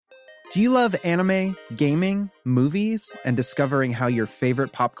Do you love anime, gaming, movies, and discovering how your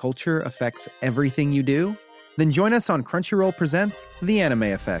favorite pop culture affects everything you do? Then join us on Crunchyroll Presents The Anime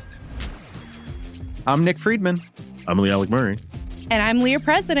Effect. I'm Nick Friedman. I'm Lee Alec Murray. And I'm Leah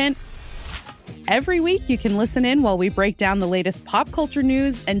President. Every week you can listen in while we break down the latest pop culture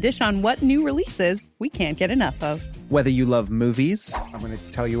news and dish on what new releases we can't get enough of. Whether you love movies, I'm going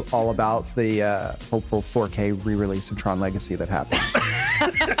to tell you all about the hopeful 4K re-release of Tron Legacy that happens.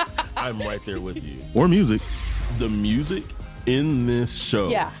 I'm right there with you. Or music. The music in this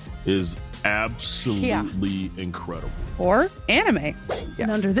show is absolutely incredible. Or anime. And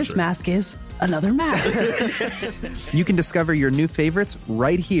under this mask is another mask. you can discover your new favorites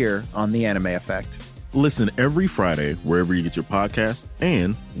right here on The Anime Effect. Listen every Friday wherever you get your podcast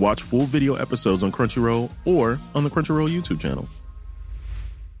and watch full video episodes on Crunchyroll or on the Crunchyroll YouTube channel.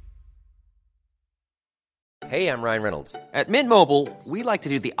 Hey, I'm Ryan Reynolds. At Mint Mobile, we like to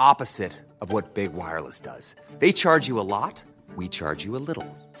do the opposite of what Big Wireless does. They charge you a lot, we charge you a little.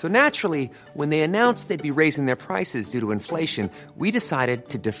 So naturally, when they announced they'd be raising their prices due to inflation, we decided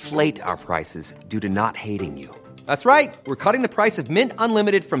to deflate our prices due to not hating you. That's right. We're cutting the price of Mint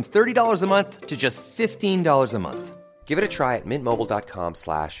Unlimited from $30 a month to just $15 a month. Give it a try at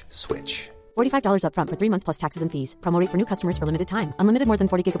mintmobile.com/switch. $45 up front for 3 months plus taxes and fees. Promo rate for new customers for limited time. Unlimited more than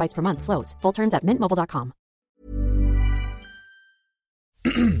 40 gigabytes per month. Slows full terms at mintmobile.com.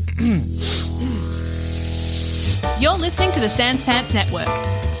 You're listening to the Sans Pants Network.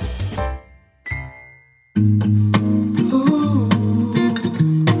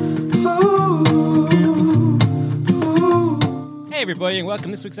 Hey everybody, and welcome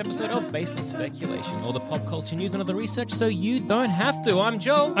to this week's episode of Baseless Speculation, all the pop culture news and other research so you don't have to. I'm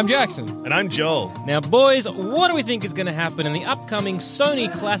Joel. I'm Jackson. And I'm Joel. Now boys, what do we think is going to happen in the upcoming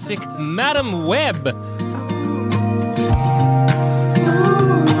Sony classic Madam Web?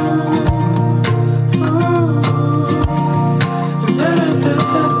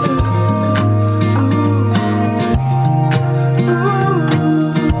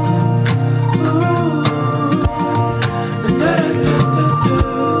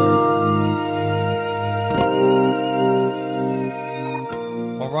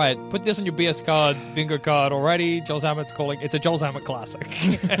 Put this on your BS card, bingo card already. Joel Zammett's calling. It's a Joel Zammett classic.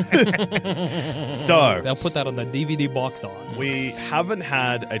 So they'll put that on the DVD box art. We haven't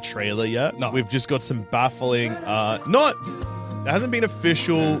had a trailer yet. No. We've just got some baffling, there hasn't been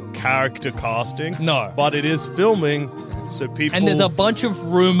official character casting. No. But it is filming, so people... And there's a bunch of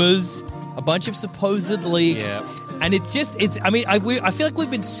rumors, a bunch of supposed leaks. Yeah. And I feel like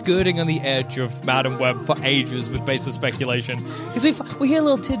we've been skirting on the edge of Madam Web for ages with baseless speculation. Because we hear a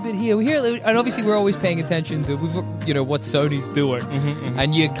little tidbit here, and obviously we're always paying attention to, what Sony's doing.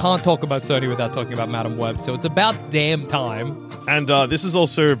 And you can't talk about Sony without talking about Madam Web, so it's about damn time. And this has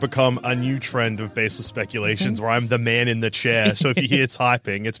also become a new trend of baseless speculations where I'm the man in the chair. So if you hear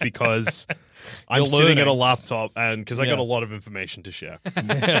typing, it's because... I'm sitting at a laptop and because I got a lot of information to share.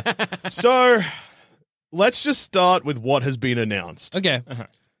 So... let's just start with what has been announced. Okay.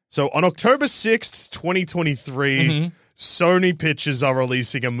 So on October 6th, 2023, Sony Pictures are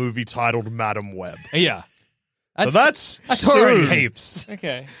releasing a movie titled Madam Web. Yeah. That's already soon. heaps.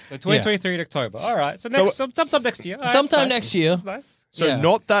 Okay. So 2023 in October. All right. So sometime next year. All right, sometime nice. next year. That's nice. So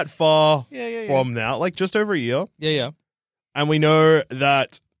not that far Yeah. from now, like just over a year. Yeah. And we know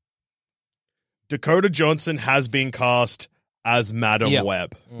that Dakota Johnson has been cast as Madam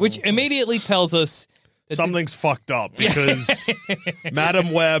Web. Which immediately tells us something's fucked up because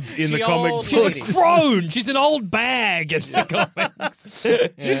Madam Web in the comic books... She's grown. She's an old bag in the comics.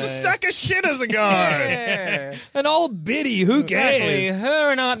 She's a sack of shit as a guy. Yeah. An old biddy. Who cares? Exactly.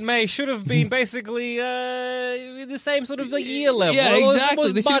 Her and Aunt May should have been basically the same sort of year level. Yeah, exactly.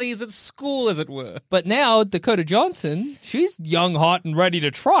 Almost buddies at school, as it were. But now Dakota Johnson, she's young, hot, and ready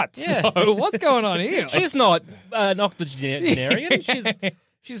to trot. Yeah. So what's going on here? She's not octogenarian.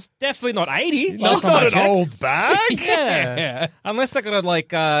 She's definitely not 80. She's not an old bag. Yeah. Unless they're going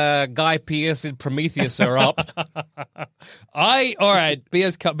to, Guy Pearce and Prometheus her up. All right,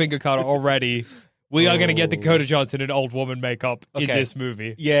 BS Bingo Carter already. We are going to get Dakota Johnson in old woman makeup in this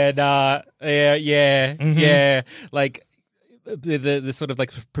movie. Yeah, yeah. Like... The sort of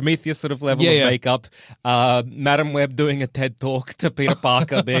like Prometheus sort of level of makeup. Madam Web doing a TED talk to Peter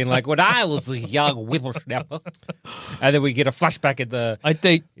Parker being like, when I was a young whippersnapper. And then we get a flashback at the... I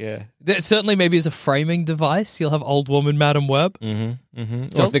think, certainly maybe as a framing device, you'll have old woman Madam Web. Or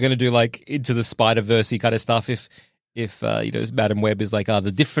if they're going to do like Into the Spider-Verse kind of stuff, if Madam Web is like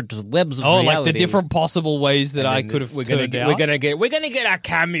the different webs of reality. Like the different possible ways that I could have turned out. We're gonna get a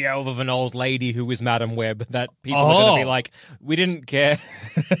cameo of an old lady who is Madam Web that people are gonna be like, we didn't care.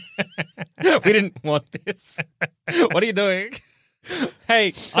 We didn't want this. What are you doing?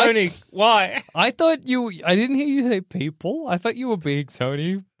 Hey, Sony, why? I thought I didn't hear you say people. I thought you were being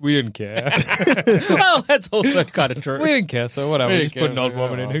Sony. We didn't care. Well, that's also kind of true. We didn't care, so whatever. Just put an old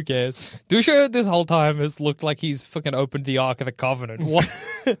woman in. Who cares? Dusha this whole time has looked like he's fucking opened the Ark of the Covenant. What?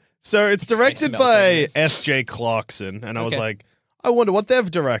 So it's directed by S.J. Clarkson, and I was like, I wonder what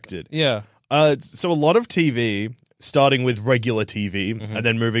they've directed. Yeah. So a lot of TV, starting with regular TV, and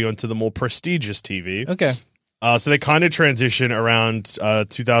then moving on to the more prestigious TV. Okay. So they kind of transition around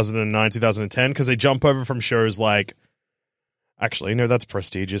 2009, 2010, because they jump over from shows like... Actually, no, that's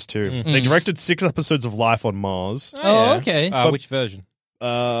prestigious too. They directed 6 episodes of Life on Mars. Oh, okay. Which version?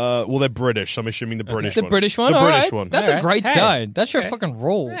 Well, they're British, so I'm assuming the British one. The British one? The All British right. one. That's a great sign. That show fucking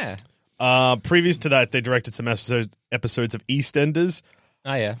rolls. Yeah. Previous to that, they directed some episodes of EastEnders.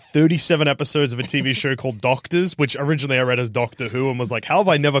 Oh, yeah. 37 episodes of a TV show called Doctors, which originally I read as Doctor Who and was like, how have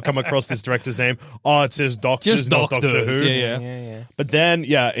I never come across this director's name? Oh, it says Doctors, Just not Doctors. Doctor Who. Yeah. But then,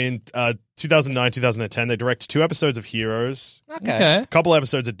 in 2009, 2010, they directed 2 episodes of Heroes. Okay. A couple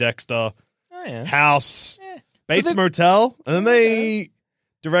episodes of Dexter. Oh, yeah. House. Bates Motel. And then they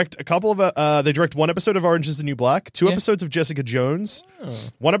direct a couple of... they direct 1 episode of Orange is the New Black, 2 episodes of Jessica Jones,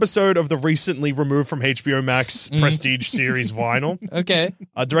 1 episode of the recently removed from HBO Max prestige series Vinyl. Okay.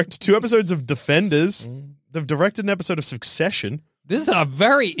 Direct 2 episodes of Defenders. They've directed an episode of Succession. This is a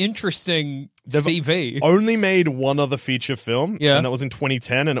very interesting CV. Only made 1 other feature film, and that was in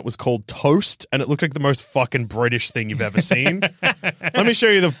 2010, and it was called Toast, and it looked like the most fucking British thing you've ever seen. Let me show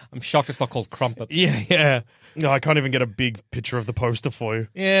you the... I'm shocked it's not called Crumpets. Yeah. No, I can't even get a big picture of the poster for you.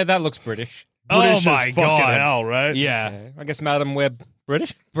 Yeah, that looks British. British my as fucking God. hell, right? Yeah. Okay. I guess Madam Web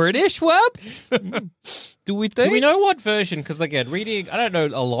British? British Web? Do we think? Do we know what version? Because again, reading, I don't know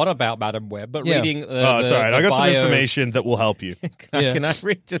a lot about Madam Web, but reading. It's all right. I got some information that will help you. Can I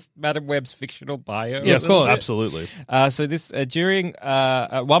read just Madam Web's fictional bio? Yes, of course, absolutely. So this during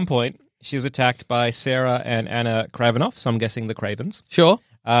at one point she was attacked by Sarah and Anna Kravinoff. So I'm guessing the Cravens. Sure.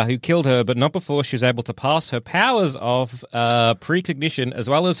 Who killed her, but not before she was able to pass her powers of precognition as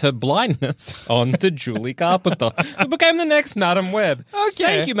well as her blindness on to Julie Carpenter, who became the next Madam Web. Okay.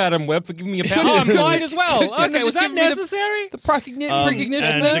 Thank you, Madam Web, for giving me a power. Oh, I'm blind as well. Okay, was that necessary? The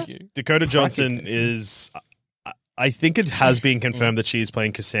precognition there? Dakota Johnson is... I think it has been confirmed that she's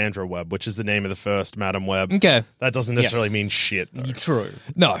playing Cassandra Webb, which is the name of the first Madam Web. Okay. That doesn't necessarily mean shit, though. True.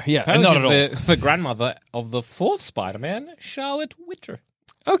 No, yeah, Apparently not at all. The grandmother of the 4th Spider-Man, Charlotte Witter.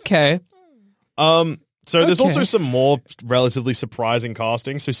 Okay. So there's also some more relatively surprising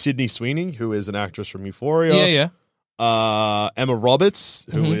casting. So Sydney Sweeney, who is an actress from Euphoria. Yeah. Emma Roberts,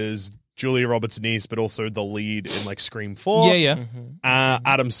 who is Julia Roberts' niece, but also the lead in like Scream 4. Yeah.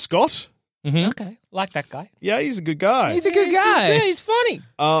 Adam Scott. Okay, like that guy. Yeah, he's a good guy. He's a good guy. He's funny.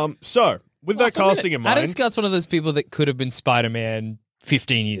 So with that casting in mind, Adam Scott's one of those people that could have been Spider-Man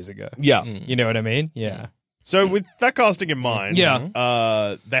 15 years ago. Yeah. You know what I mean? Yeah. So with that casting in mind,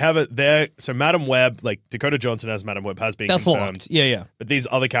 Yeah. they have it there. So Madam Web, like Dakota Johnson as Madam Web, has been That's confirmed. locked. Yeah. But these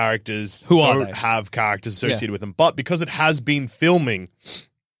other characters Who are don't they? have characters associated with them. But because it has been filming,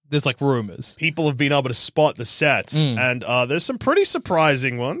 There's like rumors. people have been able to spot the sets, and there's some pretty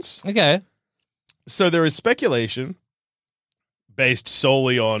surprising ones. Okay. So there is speculation based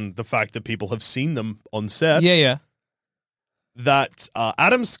solely on the fact that people have seen them on set. Yeah. That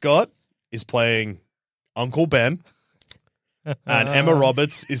Adam Scott is playing Uncle Ben, and Emma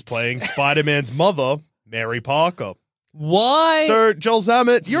Roberts is playing Spider-Man's mother, Mary Parker. Why? So, Joel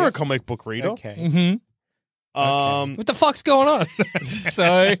Zammett, you're a comic book reader. Okay. What the fuck's going on?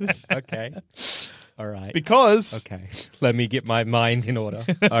 So, okay. All right. Because Okay. Let me get my mind in order.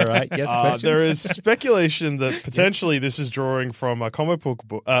 All right. Yes, questions? there is speculation that potentially this is drawing from a comic book,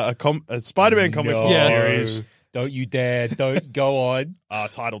 a Spider-Man comic book series. Don't you dare. Don't go on.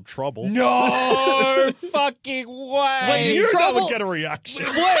 Titled Trouble. No fucking way. Wait, You is knew that Trouble? would get a reaction.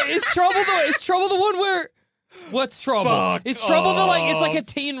 Wait, is Trouble the one where? What's Trouble? Fuck Is Trouble the like? It's like a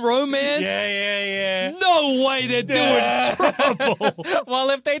teen romance. Yeah. No way they're doing Trouble. Well,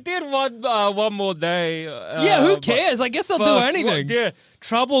 if they did one more day. Yeah, who cares? I guess they'll do anything. Yeah.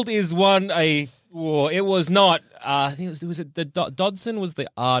 Troubled is one it was not. I think it was Dodson was the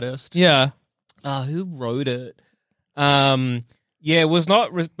artist. Yeah. Who wrote it? Yeah, it was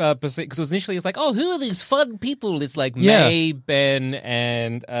not because it was initially it's like, oh, who are these fun people? It's like May, Ben,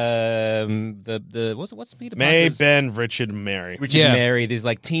 and the what's Peter May, Parker's? Ben, Richard, and Mary. Richard and Mary. There's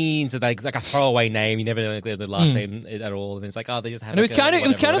like teens and like a throwaway name. You never know the last name at all. And it's like, oh, they just have. And it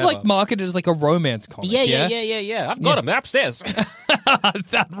was kind of like marketed as like a romance comic. Yeah. I've got them upstairs.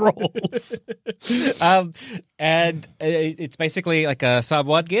 That rolls. And it's basically like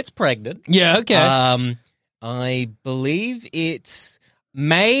someone gets pregnant. Yeah. Okay. I believe it's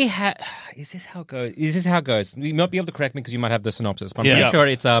May. Is this how it goes? You might be able to correct me because you might have the synopsis. But I'm pretty sure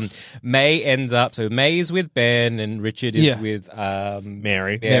it's May ends up. So May is with Ben and Richard is with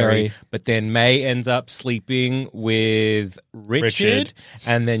Mary. But then May ends up sleeping with Richard.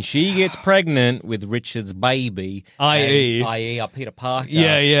 And then she gets pregnant with Richard's baby, i.e. Peter Parker.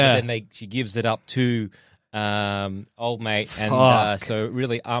 Yeah. And then she gives it up to old mate, and so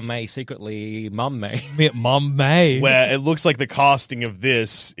really Aunt May secretly Mum May. Mum May. Where it looks like the casting of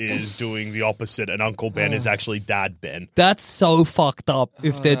this is doing the opposite, and Uncle Ben is actually Dad Ben. That's so fucked up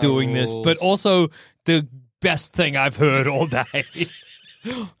if they're doing this, but also the best thing I've heard all day.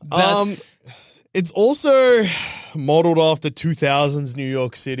 It's also modeled after 2000s New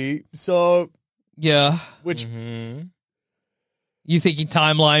York City, so yeah, which you thinking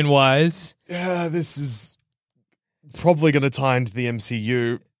timeline wise? Yeah, this is probably going to tie into the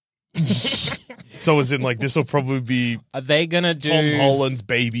MCU. So as in, like, this will probably be. Are they gonna do Tom Holland's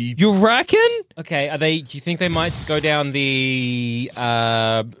baby? You reckon? Okay. Do you think they might go down the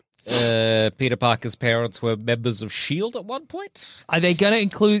Peter Parker's parents were members of S.H.I.E.L.D. at one point? Are they gonna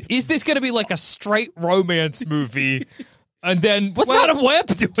include? Is this gonna be like a straight romance movie? And then what's Madam Web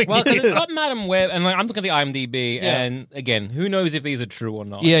doing? Well, it's not Madam Web, and like, I'm looking at the IMDb, and again, who knows if these are true or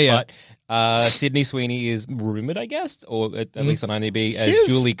not? Yeah. But Sydney Sweeney is rumored, I guess, or at least on IMDb, as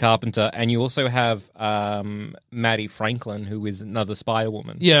Julie Carpenter, and you also have Maddie Franklin, who is another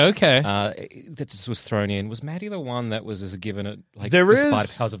Spider-Woman. Yeah, okay. That just was thrown in. Was Maddie the one that was just given it like there is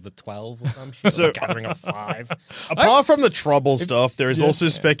because of the 12 or something? She was like gathering a 5. Apart from the trouble stuff, there is also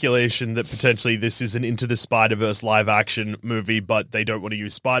speculation that potentially this is an Into the Spider-Verse live-action movie, but they don't want to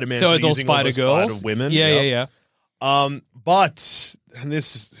use Spider-Man, so it's all using Spider-Girls? Spider-Women. Yeah. But, and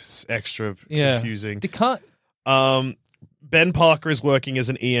this is extra confusing. They can't. Ben Parker is working as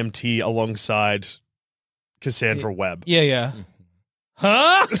an EMT alongside Cassandra Webb. Yeah.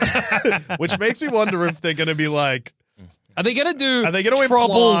 Huh? Which makes me wonder if they're going to be like, are they going to do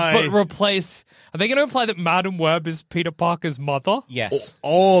Trouble but replace... Are they going to imply that Madam Web is Peter Parker's mother? Yes.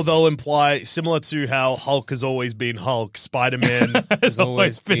 Or they'll imply, similar to how Hulk has always been Hulk, Spider-Man has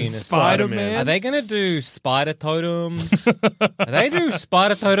always been Spider-Man. Are they going to do spider totems? Are they do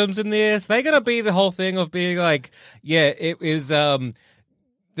spider totems in this? Are they going to be the whole thing of being like, it is there's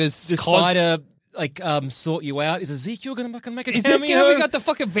the spider... sort you out. Is Ezekiel going to make a cameo? Is this going to got the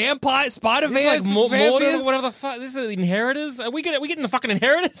fucking vampire spider like vampires? Whatever the fuck? This is Inheritors. Are we getting the fucking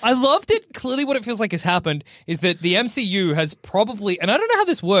Inheritors? I loved it. Clearly, what it feels like has happened is that the MCU has probably, and I don't know how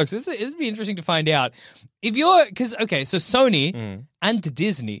this works. This would be interesting to find out. So Sony and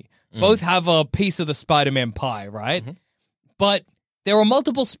Disney both have a piece of the Spider-Man pie, right? Mm-hmm. But there are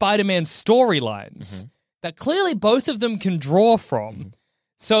multiple Spider-Man storylines that clearly both of them can draw from. Mm-hmm.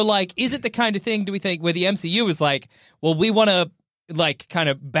 So, like, is it the kind of thing, do we think, where the MCU is like, well, we want to, like, kind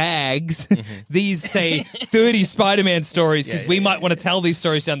of bags these, say, 30 Spider-Man stories because we might want to tell these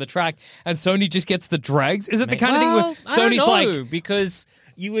stories down the track, and Sony just gets the dregs? Is it the kind of thing where Sony's like... because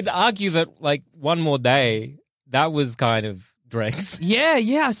you would argue that, like, One More Day, that was kind of dregs. Yeah,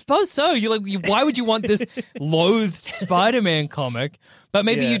 I suppose so. You're like, why would you want this loathed Spider-Man comic? But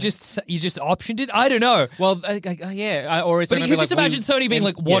maybe you just optioned it. I don't know. Well, or it's. But you can just imagine Sony being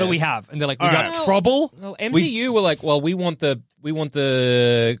like, "What do we have?" And they're like, "We got Trouble." Well, MCU were like, "Well, we want the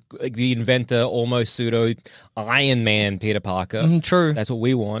inventor, almost pseudo Iron Man Peter Parker." True. That's what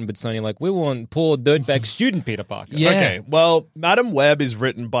we want. But Sony like, we want poor dirtbag student Peter Parker. Yeah. Okay. Well, Madam Web is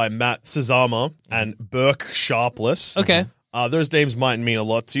written by Matt Sazama and Burke Sharpless. Okay. Those names might mean a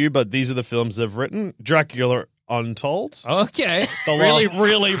lot to you, but these are the films they've written: Dracula Untold. Okay.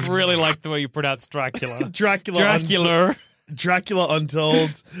 Really like the way you pronounce Dracula. Dracula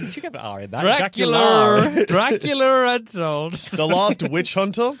Untold. You should have an R in that. Dracula Untold. The Last Witch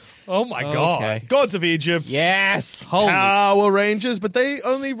Hunter. Oh my God. Okay. Gods of Egypt. Yes. Power Rangers, but they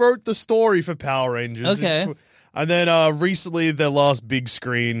only wrote the story for Power Rangers. Okay. And then recently their last big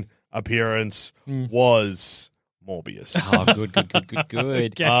screen appearance was Morbius. Oh, good.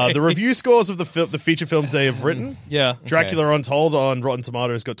 Okay. The review scores of the feature films they have written. Yeah. Dracula Untold on Rotten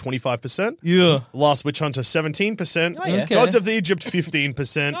Tomatoes got 25%. Yeah. Last Witch Hunter 17%. Oh, yeah. Okay. Gods of Egypt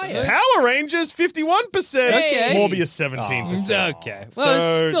 15%. Oh, yeah. Power Rangers 51%. Okay. Morbius 17%. Okay. So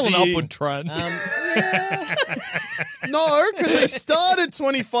Well, still an the- upward trend. No, because they started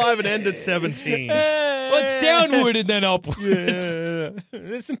 25 and ended 17. Well, it's downward and then upward.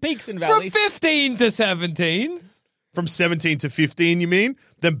 There's some peaks and From valleys. 15 to 17. From 17 to 15, you mean?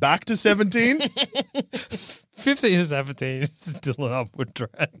 Then back to 17? 15 to 17 is still an upward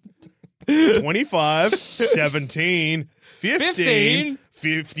trend. 25, 17, 15,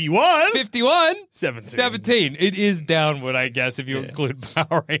 51, 51, 17. 17. It is downward, I guess, if you include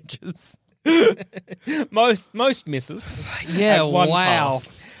Power Rangers. Most misses. Yeah, At one wow.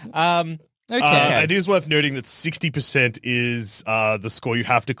 pass. Okay. It is worth noting that 60% is the score you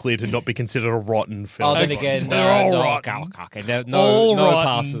have to clear to not be considered a rotten film. Oh, then again, They're all no, rotten. okay, no All rotten.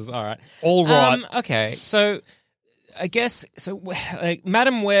 passes. All right, All right. Okay, so I guess like,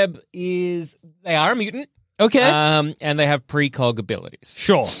 Madam Web they are a mutant. Okay. And they have precog abilities.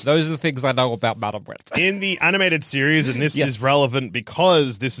 Sure. Those are the things I know about Madam Web. In the animated series, and this Yes. is relevant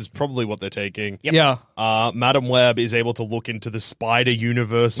because this is probably what they're taking. Yeah. Madam Web is able to look into the spider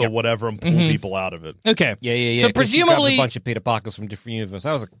universe or whatever and pull people out of it. Okay. Yeah. So 'cause she grabs presumably a bunch of Peter Parkers from different universes.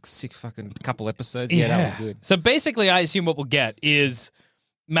 That was a sick fucking couple episodes. Yeah, that was good. So basically, I assume what we'll get is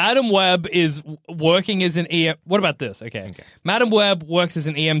Madam Web is working as an EM. What about this? Okay. Madam Web works as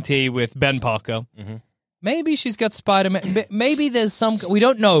an EMT with Ben Parker. Mm-hmm. Maybe she's got Spider-Man. Maybe there's some. We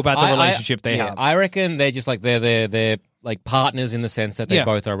don't know about the relationship they have. I reckon they're just like they're like partners in the sense that they Yeah.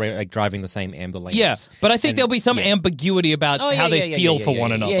 both are like driving the same ambulance. Yeah, but I think And- there'll be some yeah. ambiguity about how they feel for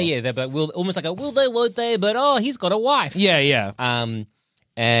one another. Yeah. But almost like will they, won't they? But he's got a wife. Yeah.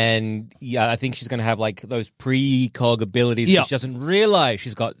 And I think she's going to have like those precog abilities. Yeah. But she doesn't realize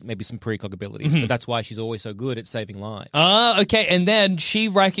she's got maybe some precog abilities, but that's why she's always so good at saving lives. Okay. And then she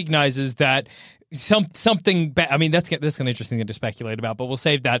recognizes that something. I mean, that's an interesting thing to speculate about, but we'll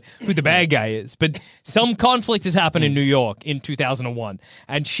save that. Who the bad guy is, but some conflict has happened in New York in 2001,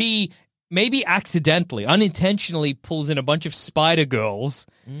 and she maybe accidentally, unintentionally pulls in a bunch of Spider Girls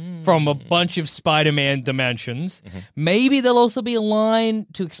from a bunch of Spider-Man dimensions. Maybe there'll also be a line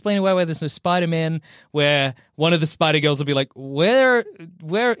to explain away why there's no Spider-Man, where one of the Spider Girls will be like, where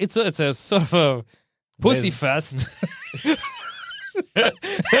it's a sort of a pussy fest.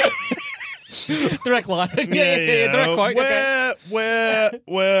 Direct line. Yeah. Direct quote. Okay.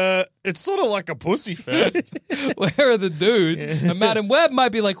 Where it's sort of like a pussy fest. Where are the dudes? And Madam Web might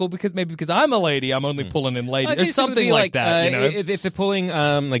be like, well, because I'm a lady, I'm only pulling in ladies, I or guess it would something be like that. You know? If they're pulling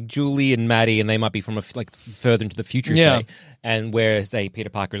like Julie and Maddie, and they might be from like further into the future, Yeah. say, and where say Peter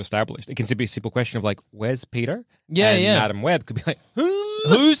Parker is established, it can be a simple question of like, where's Peter? Yeah, and yeah. Madam Web could be like,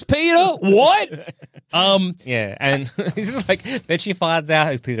 Who's Peter? What? yeah, and this is like then she finds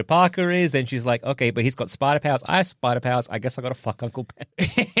out who Peter Parker is, and she's like, okay, but he's got spider powers. I have spider powers. I guess I got to fuck Uncle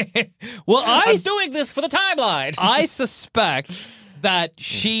Ben. Well, I'm doing this for the timeline. I suspect that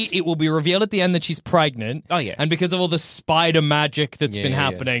it will be revealed at the end that she's pregnant. Oh, yeah. And because of all the spider magic that's been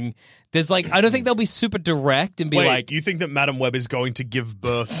happening, there's like, I don't think they'll be super direct and be Wait, like, you think that Madam Web is going to give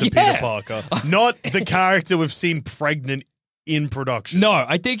birth to Yeah. Peter Parker? Not the character we've seen pregnant in production. no,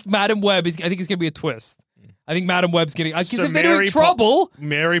 I think Madam Web is, I think it's going to be a twist. I think Madam Web's getting, because So if they're in Mary trouble.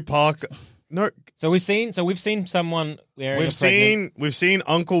 Mary Parker. No, So we've seen someone wearing we've seen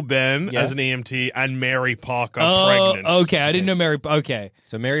Uncle Ben Yeah. as an EMT and Mary Parker Oh, pregnant. okay. I didn't know Mary. Okay.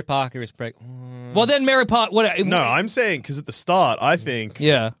 So Mary Parker is pregnant. Well, then Mary Parker. What? No, I'm saying because at the start, I think,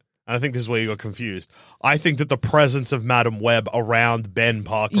 Yeah. and I think this is where you got confused. I think that the presence of Madam Web around Ben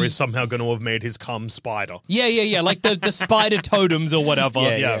Parker is somehow going to have made his cum spider. Yeah. Like the spider totems or whatever.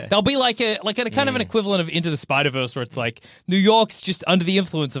 Yeah. They'll be like a kind of an equivalent of Into the Spider-Verse, where it's like New York's just under the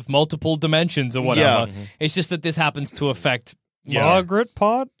influence of multiple dimensions or whatever. Yeah. It's just that this happens to affect Yeah. Margaret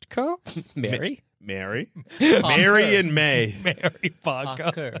Parker, Mary. Mary and May. Mary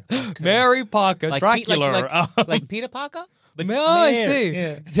Parker, Parker. Mary Parker, Like Dracula. like Peter Parker. I see.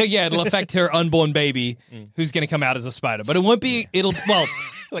 Yeah. So yeah, it'll affect her unborn baby, who's going to come out as a spider. But it won't be. It'll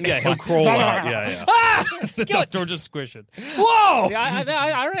He'll crawl out. Yeah. Dr. just squish it. Whoa!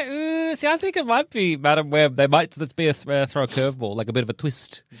 See, I think it might be Madam Web. They might throw a curveball, like a bit of a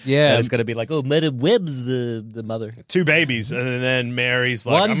twist. Yeah. And it's going to be like, oh, Madam Web's the mother. Two babies, and then Mary's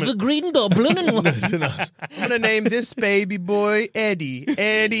like, One's the Green Goblin, and one. I'm going to name this baby boy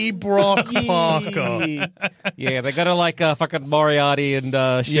Eddie Brock Parker. Yeah, they got to like fucking Moriarty and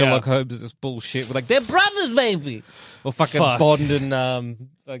Sherlock Holmes. This bullshit. We're like, they're brothers, baby. Or fucking Bond and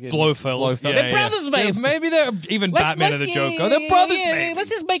fucking Blofeld. Yeah, they're brothers, mate. Maybe they're even Batman and the Joker. They're brothers, mate. Let's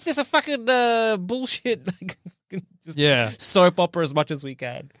just make this a fucking bullshit soap opera as much as we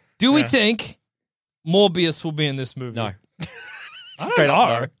can. Do we think Morbius will be in this movie? No. Straight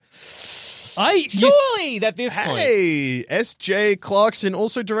up. Surely at this point. Hey, S.J. Clarkson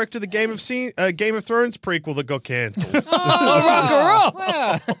also directed the Game of Thrones prequel that got cancelled. Rock and roll.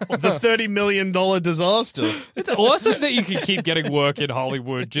 The $30 million disaster. It's awesome that you can keep getting work in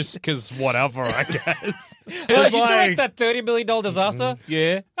Hollywood just because whatever, I guess. You direct that $30 million disaster?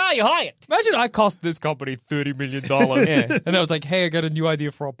 Yeah. You're hired. Imagine I cost this company $30 million. And I was like, hey, I got a new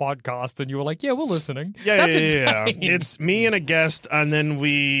idea for a podcast. And you were like, yeah, we're listening. That's insane. It's me and a guest, and then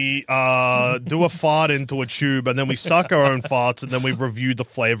we do a fart into a tube, and then we suck our own farts, and then we review the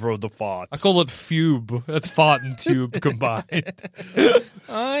flavor of the farts. I call it Fube. That's fart and tube combined.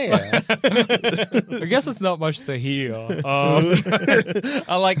 Oh, yeah. I guess it's not much to hear.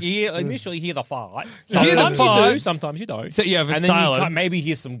 I like initially hear the fart. Sometimes you do, sometimes you don't. So, yeah, if it's and then silent. you maybe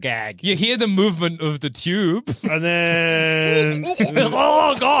hear some gag. You hear the movement of the tube. And then...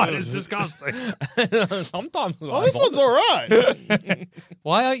 oh, God, it's disgusting. Sometimes. Oh, this one's all right.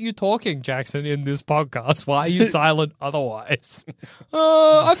 Why aren't you talking, Jackson, in this podcast? Why are you silent otherwise?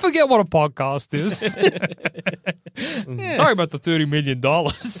 I forget what a podcast is. Sorry about the $30 million.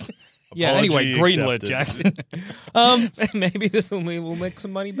 Yeah, anyway, greenlit, Jackson. Maybe this will mean we'll make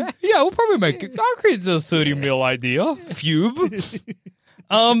some money back. Yeah, we'll probably make it. I'll create this 30 mil idea. Fube.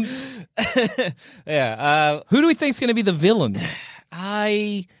 Who do we think's going to be the villain?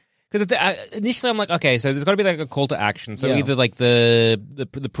 Because initially I'm like, okay, so there's got to be like a call to action. So either like the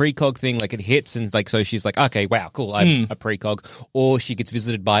precog thing, like it hits and like so she's like, okay, wow, cool, I'm a precog, or she gets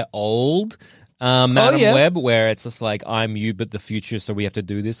visited by old Madam Web, where it's just like I'm you, but the future, so we have to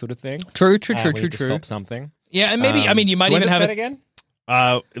do this sort of thing. True. Stop something. Yeah, and maybe you might even have it again.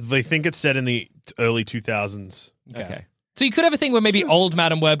 They think it's set in the early 2000s. Okay. So you could have a thing where maybe old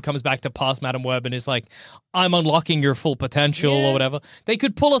Madam Web comes back to past Madam Web and is like, I'm unlocking your full potential or whatever. They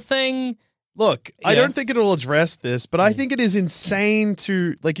could pull a thing. Look, I don't think it'll address this, but I think it is insane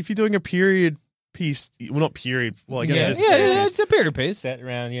to, like, if you're doing a period piece, well, not period, well, I guess it is period. It's a period piece. Set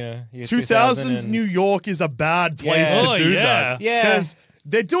around, 2000s New York is a bad place to do that. Yeah. Because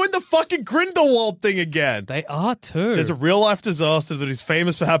they're doing the fucking Grindelwald thing again. They are too. There's a real-life didisaster that is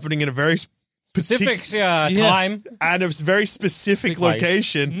famous for happening in a very specific time and a very specific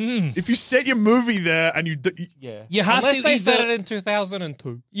location. If you set your movie there and you have unless to they set it in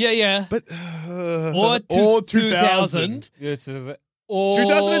 2002. But or 2000.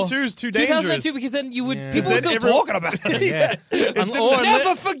 2002 is too dangerous. 2002 because then you would people would still talking about it. Or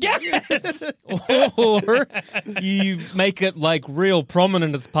never forget it. Or you make it like real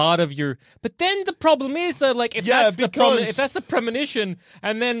prominent as part of your. But then the problem is that like if that's the premonition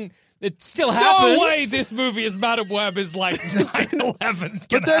and then it still happens. No way this movie is Madam Web is like 9/11's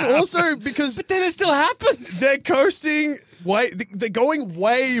But then also because... But then it still happens. They're coasting... They're going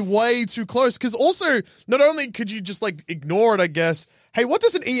way too close. Because also, not only could you just like ignore it, I guess. Hey, what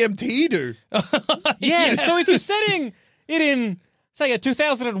does an EMT do? So if you're setting it in, say, a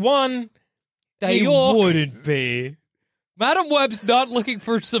 2001, they New York, wouldn't be. Madam Web's not looking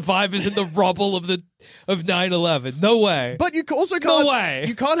for survivors in the rubble of 9/11. No way. But you also can't. No way.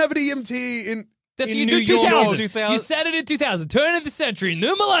 You can't have an EMT in. That's in you New do York. 2000. You said it in 2000. Turn of the century,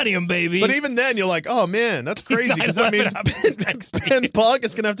 new millennium, baby. But even then, you're like, oh man, that's crazy because that means Ben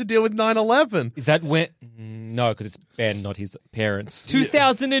Parker's gonna have to deal with 9/11. Is that when? No, because it's Ben, not his parents.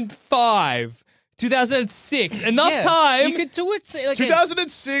 2005. 2006. Enough time. You could do it. Like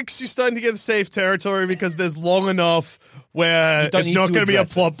 2006, you're starting to get safe territory because there's long enough where it's not going to be a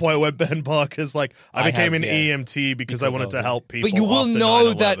plot point where Ben Parker's like, I became an EMT because I wanted to help people. But you will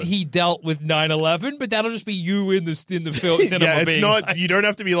know 9/11. that he dealt with 9/11, but that'll just be you in the film cinema. Yeah, it's not. You don't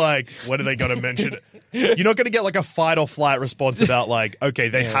have to be like, when are they going to mention it? You're not going to get like a fight or flight response about like, okay,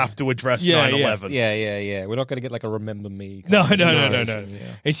 they have to address 9/11. Yeah. We're not going to get like a remember me. No.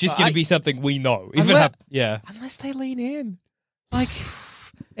 It's just going to be something we know. Unless they lean in, like.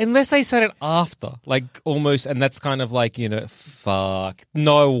 Unless they said it after, like almost, and that's kind of like, fuck,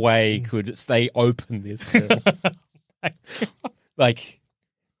 no way could they open this film. Like,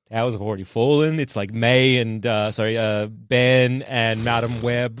 towers have already fallen. It's like May and, Ben and Madam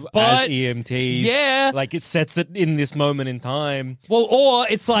Web as EMTs. Yeah. Like, it sets it in this moment in time. Well, or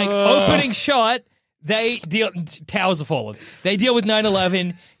it's like opening shot, towers have fallen. They deal with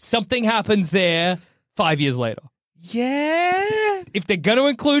 9/11, something happens there 5 years later. Yeah. If they're going to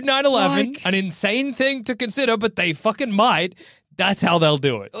include 9/11, an insane thing to consider, but they fucking might, That's how they'll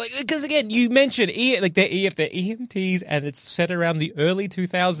do it. Because again, you mentioned they're EMTs, and it's set around the early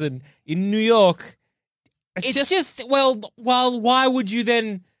 2000s in New York. It's just why would you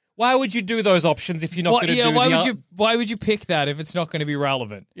then? Why would you do those options if you're not going to do why would you pick that if it's not going to be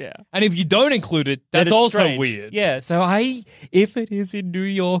relevant? Yeah. And if you don't include it, that's also strange. weird. Yeah. So if it is in New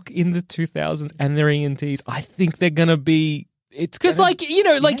York in the 2000s and they're EMTs, I think they're going to be. It's because,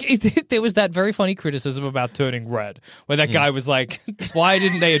 there was that very funny criticism about Turning Red, where that guy was like, why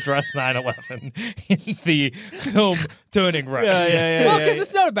didn't they address 9/11 in the film Turning Red? Yeah. Well, because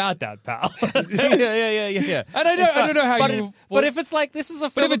it's not about that, pal. Yeah. And I don't know how But if it's like, this is a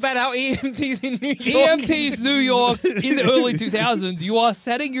film about our EMTs in New York. EMTs New York in the early 2000s, you are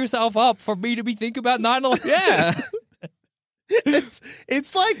setting yourself up for me to be thinking about 9/11. Yeah.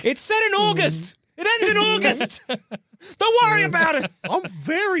 It's like... It's set in August. It ends in August. Don't worry about it. I'm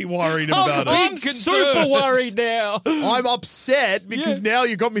very worried about it. I'm super worried now. I'm upset because now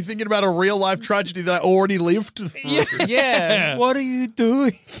you got me thinking about a real life tragedy that I already lived through. Yeah. What are you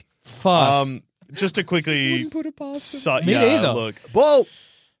doing? Fuck. Just to quickly... Wouldn't put it past Me neither. Look. Well...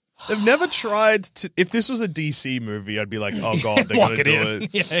 They've never tried to... If this was a DC movie, I'd be like, oh, God, they're going to do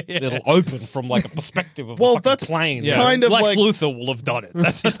it. It'll open from like a perspective of that's plane. Yeah. Kind of Lex like... Luthor will have done it.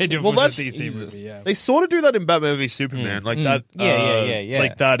 That's what they do for the DC movie. Yeah. They sort of do that in Batman v Superman. Like that... Yeah.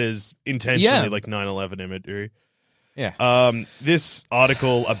 Like that is intentionally like 9/11 imagery. Yeah. This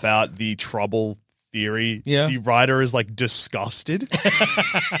article about the trouble theory, the writer is like disgusted.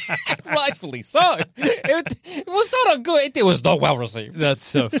 Rightfully so. It was not a good. It was not well received. That's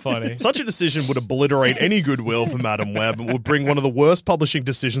so funny. Such a decision would obliterate any goodwill for Madam Web and would bring one of the worst publishing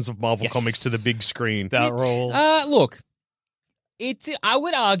decisions of Marvel Comics to the big screen. That rolls. Look, I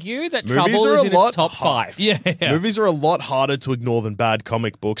would argue that Movies Trouble are is a in lot its top five. Yeah. Movies are a lot harder to ignore than bad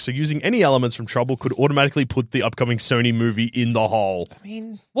comic books, so using any elements from Trouble could automatically put the upcoming Sony movie in the hole. I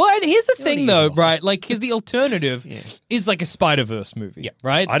mean, well, and here's the thing, though, right? Like, because the alternative is like a Spider-Verse movie,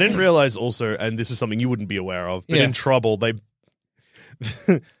 right? I didn't realize also, and this is something you wouldn't be aware of, but in Trouble, they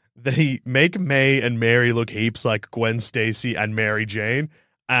make May and Mary look heaps like Gwen Stacy and Mary Jane,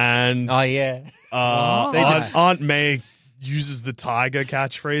 and Aunt May uses the tiger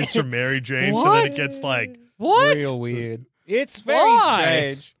catchphrase from Mary Jane, so that it gets like real weird. It's very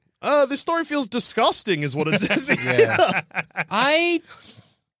strange. This story feels disgusting, is what it says.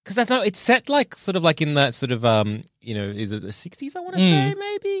 Because I know it's set like sort of like in that sort of is it the 60s? I want to say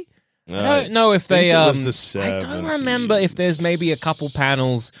maybe. I don't know if they. I don't remember if there's maybe a couple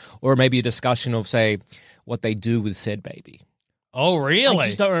panels or maybe a discussion of say what they do with said baby. Oh, really? I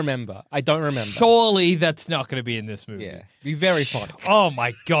just don't remember. Surely that's not going to be in this movie. Yeah. Be very funny. Oh,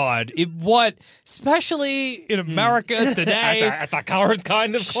 my God. Especially in America today. at the current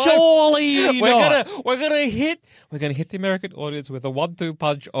kind of climate. Surely not. We're gonna hit the American audience with a 1-2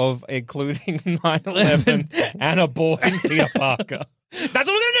 punch of including 9/11 and a boring Peter Parker. That's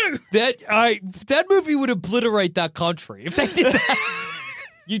what we're gonna do. That movie would obliterate that country if they did that.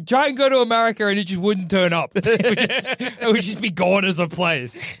 You'd try and go to America and it just wouldn't turn up. It would just be gone as a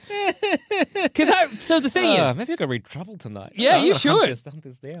place. So the thing is... Maybe I could read Trouble tonight. Yeah, you should. Hunt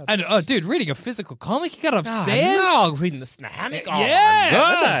this down. And, dude, reading a physical comic, you got upstairs? No, reading the hammock.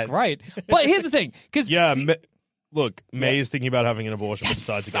 That sounds great. But here's the thing. Look, May is thinking about having an abortion, but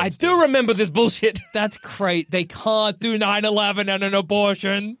decides against I do remember this bullshit. That's great. They can't do 9/11 and an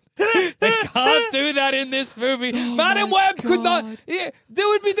abortion. They can't do that in this movie. Madam Web could not. Yeah, that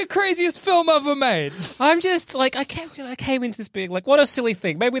would be the craziest film ever made. I'm just like, I came into this being like, what a silly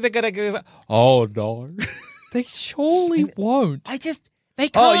thing. Maybe they're going to go, oh, no. They surely won't. They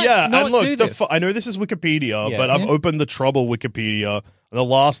can't and look, do this. I know this is Wikipedia, but I've opened the Trouble Wikipedia. The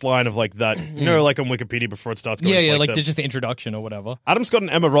last line of like that, like on Wikipedia before it starts going. Yeah, like just the introduction or whatever. Adam Scott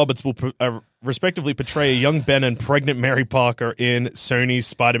and Emma Roberts will respectively portray a young Ben and pregnant Mary Parker in Sony's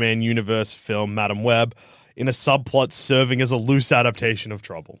Spider-Man universe film Madam Web, in a subplot serving as a loose adaptation of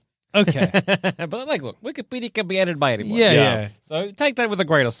Trouble. Okay. But like, look, Wikipedia can be edited by anyone. Yeah. So take that with a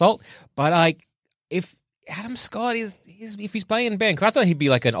grain of salt. But if Adam Scott if he's playing Ben, because I thought he'd be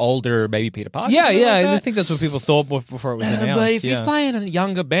like an older, maybe Peter Parker. Yeah. I think that's what people thought before it was announced. But if he's playing a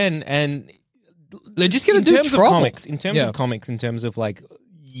younger Ben, and they're just going to do Trouble. In terms of like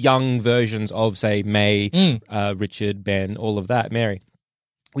young versions of say May, Richard, Ben, all of that, Mary.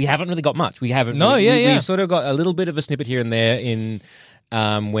 We haven't really got much. We haven't. No, We've sort of got a little bit of a snippet here and there in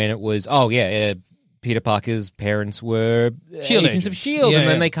when it was. Peter Parker's parents were agents of S.H.I.E.L.D. and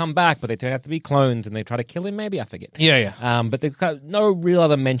then they come back, but they turn out to be clones and they try to kill him, maybe? I forget. Yeah. But there's no real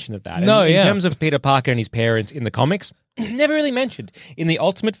other mention of that. No, in terms of Peter Parker and his parents in the comics, Never really mentioned. In the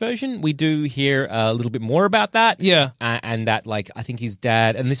Ultimate version, we do hear a little bit more about that. Yeah. And that, like, I think his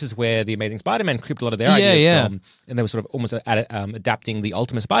dad, and this is where the Amazing Spider-Man cribbed a lot of their ideas from. And they were sort of almost adapting the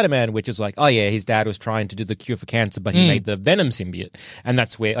Ultimate Spider-Man, which is like, oh yeah, his dad was trying to do the cure for cancer, but he made the Venom symbiote. And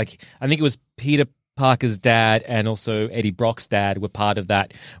that's where, like, I think it was Peter Parker's dad and also Eddie Brock's dad were part of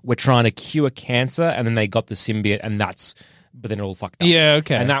that. We're trying to cure cancer, and then they got the symbiote, and but then it all fucked up. Yeah,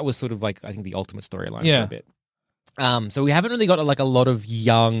 okay. And that was sort of like, I think, the Ultimate storyline for a bit. So we haven't really got like a lot of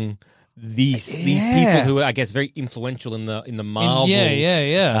young these people who are, I guess, very influential in the Marvel.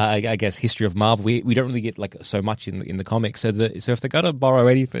 I guess history of Marvel. We don't really get like so much in the comics. So if they're gonna borrow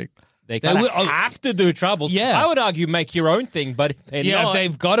anything, they have to do Trouble. Yeah, I would argue make your own thing, but if they're not, if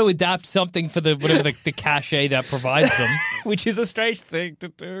they've got to adapt something for the cachet that provides them, which is a strange thing to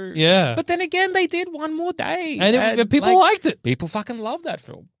do. Yeah, but then again, they did One More Day, and people liked it. People fucking love that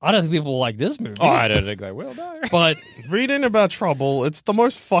film. I don't think people will like this movie. Oh, I don't think they will. No, but reading about Trouble, it's the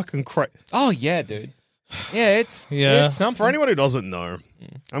most fucking crazy. Oh yeah, dude. Yeah, it's something. For anyone who doesn't know,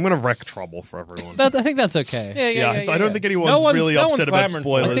 I'm going to wreck Trouble for everyone. I think that's okay. Yeah, I don't think anyone's really upset about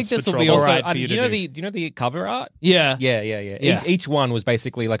spoilers. I think this will be all right for you to do. Do you know the cover art? Yeah. Each one was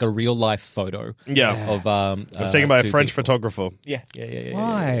basically like a real life photo. Yeah. Of it was taken by a French photographer. Yeah.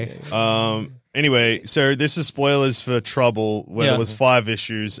 Why? Anyway, so this is spoilers for Trouble, where there was 5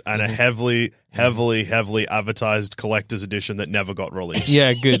 issues and a heavily advertised collector's edition that never got released.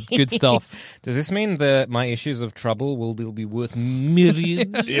 Yeah, good stuff. Does this mean that my issues of Trouble will be worth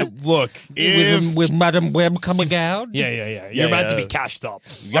millions? Look, with Madam Web coming out? Yeah. You're about to be cashed up.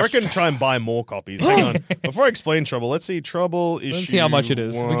 I reckon try and buy more copies. Hang on. Before I explain Trouble, let's see Trouble issue. Let's see how much it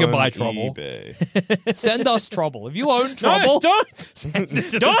is. We can buy Trouble. eBay. Send us Trouble. If you own Trouble, don't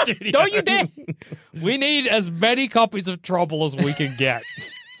you dare. We need as many copies of Trouble as we can get.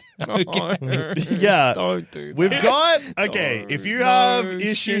 Yeah, don't do that. We've got if you have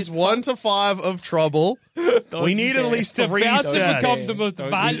issues 1 to 5 of Trouble, we need at least 3 sets. To become the most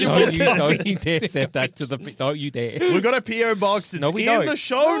valuable. Don't you dare send that to the. Don't you dare. We've got a PO box. It's in the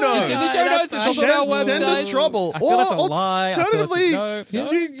show notes. It's in the show notes. It's on our website. Send us Trouble. Or alternatively,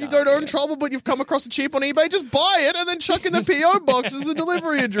 you don't own Trouble, but you've come across it cheap on eBay. Just buy it and then chuck in the PO box as a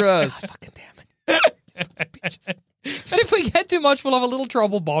delivery address. Fucking damn it. And if we get too much, we'll have a little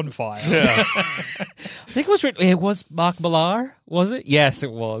Trouble bonfire. Yeah. I think it was Mark Millar, was it? Yes,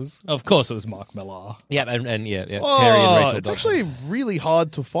 it was. Of course it was Mark Millar. Yeah, and Terry and Rachel. It's actually really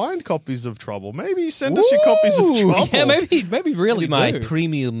hard to find copies of Trouble. Maybe send us your copies of Trouble. Yeah, maybe really my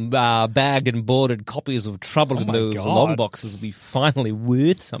premium bag and boarded copies of Trouble in those long boxes will be finally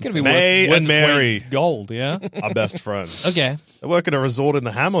worth something. It's going to be May worth and Mary. Gold, yeah? Our best friends. Okay. They work at a resort in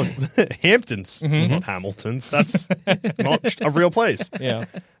the Hamptons. Not Hamiltons. That's not a real place. Yeah.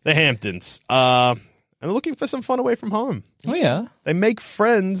 The Hamptons. And they're looking for some fun away from home. Oh, yeah. They make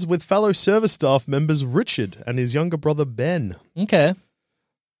friends with fellow service staff members Richard and his younger brother Ben. Okay.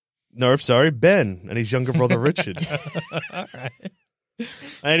 No, sorry, Ben and his younger brother Richard. All right.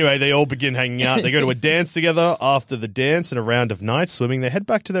 Anyway, they all begin hanging out. They go to a dance together. After the dance and a round of night swimming, they head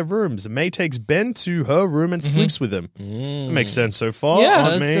back to their rooms. May takes Ben to her room and sleeps with him. That makes sense so far.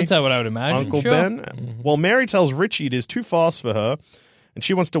 Yeah, that's what I would imagine. Uncle Ben. Well, Mary tells Richie it is too fast for her, and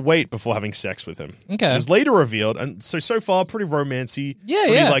she wants to wait before having sex with him. Okay. It is later revealed, and so far pretty romancy. Yeah,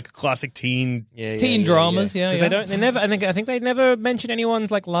 pretty, yeah. like classic teen dramas. Yeah. They never. I think they never mention anyone's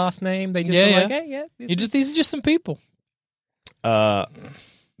like last name. They just These are just some people.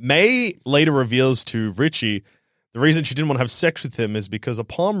 May later reveals to Richie the reason she didn't want to have sex with him is because a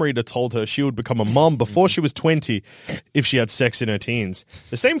palm reader told her she would become a mom before she was 20 if she had sex in her teens.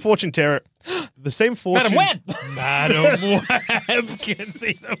 The same fortune teller... Madam Web! Madam Web can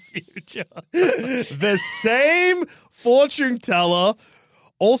see the future. The same fortune teller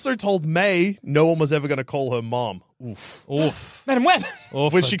also told May no one was ever going to call her mom. Oof. Madam Web!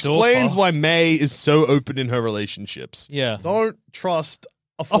 Which explains why May is so open in her relationships. Yeah. Don't trust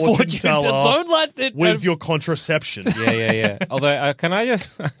a fortune teller. Don't let it with your contraception. Yeah. Although, can I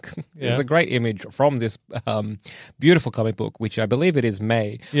just... There's a great image from this beautiful comic book, which I believe it is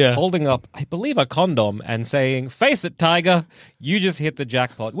May, holding up, I believe, a condom and saying, "Face it, Tiger, you just hit the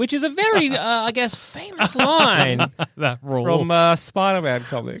jackpot," which is a very, I guess, famous line from Spider-Man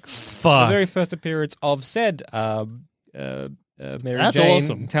comics. Fuck. The very first appearance of said Mary That's Jane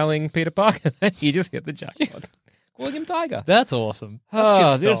awesome. telling Peter Parker that he just hit the jackpot. Calling him Tiger. That's awesome.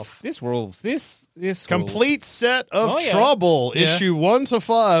 That's good stuff. This rules. This complete set of Oh, yeah. Trouble, Yeah. issue 1 to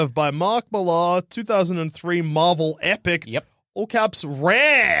 5 by Mark Millar, 2003 Marvel epic. Yep. all caps,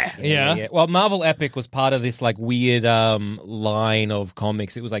 rare. Yeah. Well, Marvel Epic was part of this like weird line of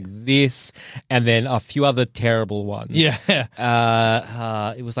comics. It was like this, and then a few other terrible ones.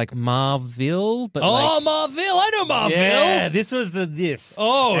 Yeah. It was like Marvel, but Marvel! I know Marvel. Yeah, this was this.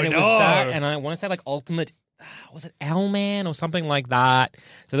 Oh, and it was that, and I want to say like Ultimate. Was it Owlman or something like that?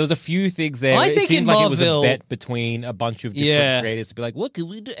 So there was a few things there. I think it seemed in like Marvel, it was a bet between a bunch of different creators to be like, what could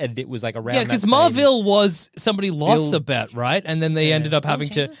we do? And it was like around. Yeah, because Marvel was somebody lost the bet, right? And then they ended up having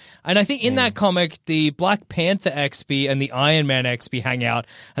to. And I think in that comic, the Black Panther XP and the Iron Man XP hang out,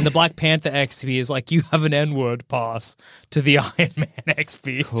 and the Black Panther XP is like, you have an N-word pass to the Iron Man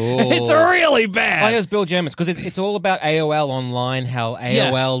XP. Cool. It's really bad. Oh, yeah, it's Bill Jemas, because it's all about AOL Online, how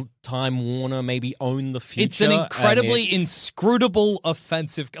AOL Time Warner maybe own the future. It's an incredibly inscrutable,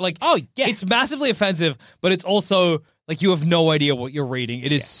 offensive. Like, it's massively offensive, but it's also like you have no idea what you're reading.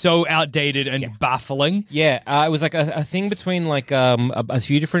 It is so outdated and baffling. Yeah, it was like a thing between like a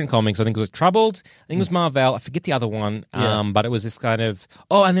few different comics. I think it was Troubled. I think it was Marvel. I forget the other one. But it was this kind of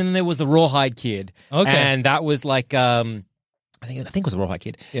and then there was the Rawhide Kid. Okay, and that was like I think it was a Rawhide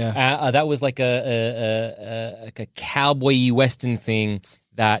Kid. Yeah, that was like a cowboy western thing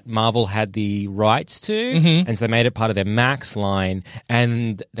that Marvel had the rights to, and so they made it part of their Max line,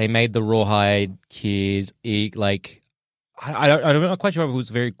 and they made the Rawhide Kid like I'm not quite sure if it was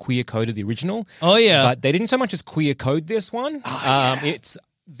very queer coded the original. Oh yeah, but they didn't so much as queer code this one. It's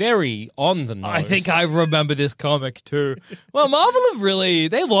very on the nose. I think I remember this comic too. Well, Marvel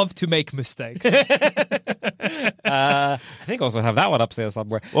they love to make mistakes. I think I also have that one upstairs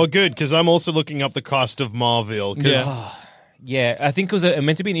somewhere. Well, good, because I'm also looking up the cost of Marvel. Yeah, I think it was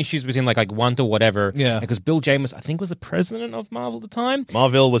meant to be an issue between like 1 to whatever. Yeah. Because Bill Jemas, I think, was the president of Marvel at the time.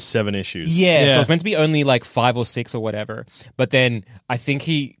 Marvel was 7 issues. Yeah, so it was meant to be only like 5 or 6 or whatever. But then I think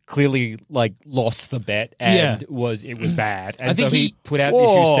he clearly like lost the bet and it was bad. And I think so he put out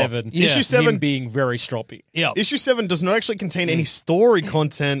issue 7. Issue 7 being very stroppy. Yeah. Issue 7 does not actually contain any story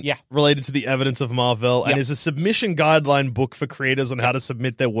content related to the evidence of Marvel and is a submission guideline book for creators on how to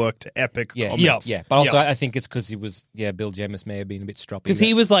submit their work to Epic Comics. Yeah. But also I think it's because he was, Bill Jemas may have been a bit stroppy. Because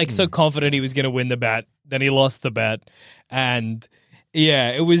he was like so confident he was going to win the bet, then he lost the bet, and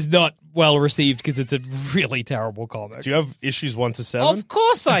it was not well received because it's a really terrible comic. Do you have issues 1 to 7? Of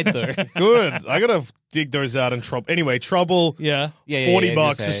course I do. Good. I gotta dig those out in Trouble. Anyway, Trouble. $40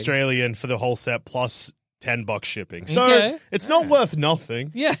 Australian for the whole set plus $10 shipping. So it's not worth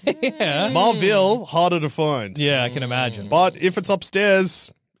nothing. Yeah. Marvel harder to find. Yeah, I can imagine. But if it's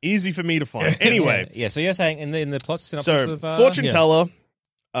upstairs, easy for me to find. Anyway. So you're saying in the plot synopsis So, fortune teller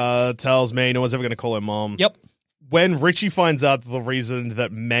tells May no one's ever going to call her mom. Yep. When Richie finds out the reason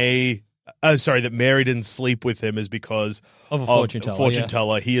that Mary didn't sleep with him is because of a fortune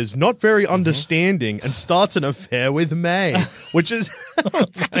teller. He is not very understanding and starts an affair with May, which is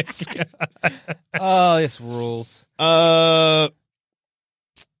this rules.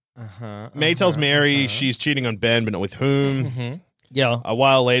 May tells Mary she's cheating on Ben, but not with whom. Yeah. A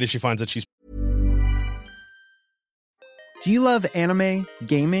while later, she finds that she's. Do you love anime,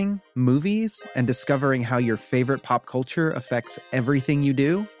 gaming, movies, and discovering how your favorite pop culture affects everything you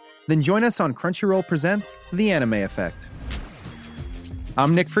do? Then join us on Crunchyroll Presents The Anime Effect.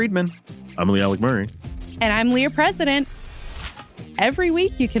 I'm Nick Friedman. I'm Lee Alec Murray. And I'm Leah President. Every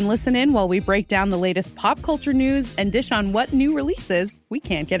week you can listen in while we break down the latest pop culture news and dish on what new releases we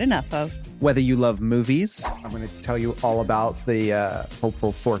can't get enough of. Whether you love movies, I'm going to tell you all about the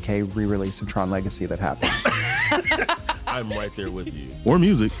hopeful 4K re-release of Tron Legacy that happens. I'm right there with you. Or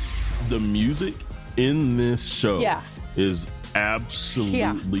music. The music in this show is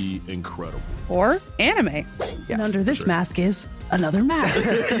absolutely incredible. Or anime. And under this mask is another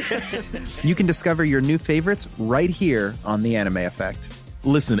mask. You can discover your new favorites right here on The Anime Effect.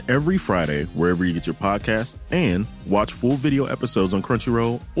 Listen every Friday wherever you get your podcasts and watch full video episodes on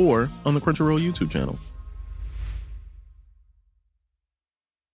Crunchyroll or on the Crunchyroll YouTube channel.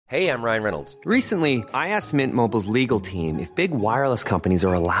 Hey, I'm Ryan Reynolds. Recently, I asked Mint Mobile's legal team if big wireless companies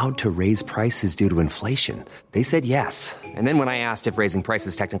are allowed to raise prices due to inflation. They said yes. And then when I asked if raising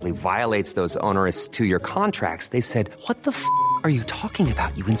prices technically violates those onerous 2-year contracts, they said, "What the f*** are you talking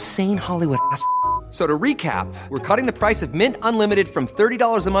about, you insane Hollywood ass?" So to recap, we're cutting the price of Mint Unlimited from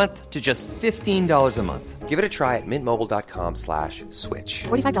 $30 a month to just $15 a month. Give it a try at mintmobile.com/switch.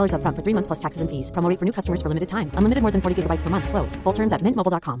 $45 up front for 3 months plus taxes and fees. Promo rate for new customers for limited time. Unlimited more than 40 gigabytes per month. Slows full terms at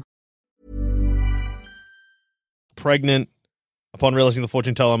mintmobile.com. Pregnant upon realizing the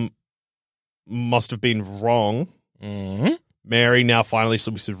fortune teller must have been wrong. Mm-hmm. Mary now finally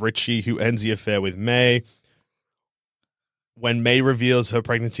sleeps with Richie, who ends the affair with May. When May reveals her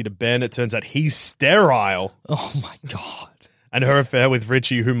pregnancy to Ben, it turns out he's sterile. Oh my God. and her affair with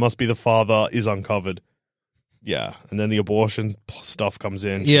Richie, who must be the father, is uncovered. Yeah, and then the abortion stuff comes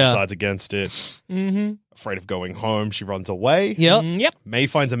in. She decides against it. Mm-hmm. Afraid of going home, she runs away. Yep. May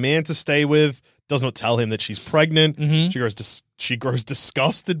finds a man to stay with. Does not tell him that she's pregnant. Mm-hmm. She grows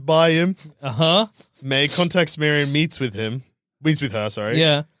disgusted by him. May contacts Mary and meets with her. Sorry.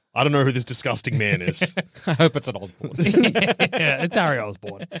 Yeah. I don't know who this disgusting man is. I hope it's an Osborne. Yeah, it's Harry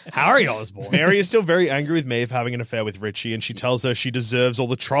Osborn. Harry Osborn. Mary is still very angry with Maeve having an affair with Richie, and she tells her she deserves all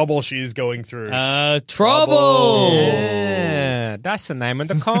the trouble she is going through. Trouble. Yeah, that's the name of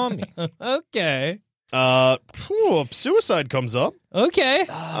the comic. Okay. Suicide comes up. Okay.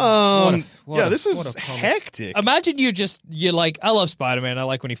 This is hectic. Imagine you're like, I love Spider-Man. I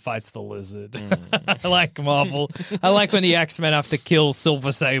like when he fights the lizard. I like Marvel. I like when the X-Men have to kill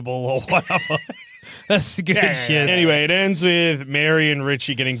Silver Sable or whatever. That's good shit. Anyway, it ends with Mary and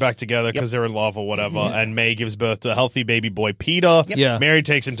Richie getting back together because they're in love or whatever, and May gives birth to a healthy baby boy, Peter. Yeah. Mary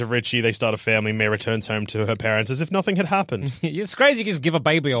takes him to Richie. They start a family. May returns home to her parents as if nothing had happened. It's crazy you just give a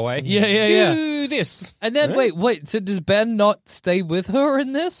baby away. Yeah. Do this. And then, wait, so does Ben not stay with her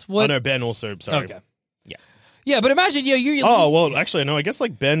in this? Oh, no, Ben also, sorry. Okay. Yeah, but imagine, you actually, no, I guess,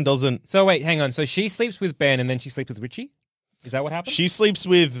 like, Ben doesn't... So, wait, hang on. So she sleeps with Ben and then she sleeps with Richie? Is that what happened? She sleeps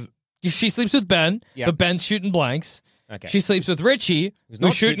with Ben, but Ben's shooting blanks. Okay. She sleeps with Richie,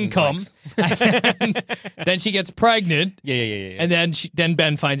 who's shooting cum. Then she gets pregnant. Yeah. And then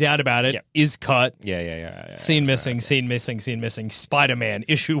Ben finds out about it. Is cut. Yeah. Scene missing. Spider-Man,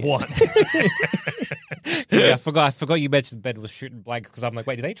 issue 1. I forgot you mentioned Ben was shooting blanks because I'm like,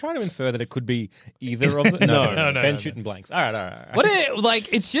 wait, did they try to infer that it could be either of them? No. Ben shooting blanks. All right.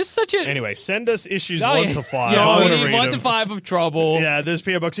 It's just such a... Anyway, send us issues 1 to 5. Yeah, I we want to need read 1 them. to 5 of trouble. Yeah, there's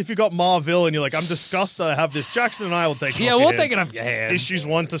P.O. Box. If you got Marvel and you're like, I'm disgusted I have this, Jackson and I will take it off we'll your take it hands. off your hands. Issues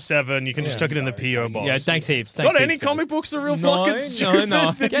 1 to 7, you can just chuck it in the P.O. Box. Yeah, thanks heaps. Got any comic books that are real fucking stupid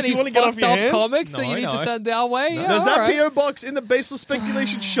that you want to get off your hands? Comics that you need to send our way? No. There's that P.O. Box in the Baseless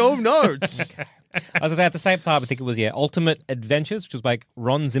Speculation show notes. I was going to say, at the same time, I think it was, Ultimate Adventures, which was like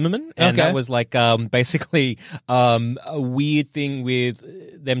Ron Zimmerman. And that was like basically a weird thing with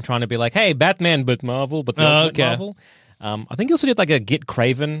them trying to be like, hey, Batman, but Marvel, but the Ultimate Marvel. I think he also did like a Get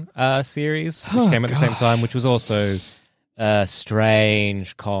Craven series, which came at the same time, which was also a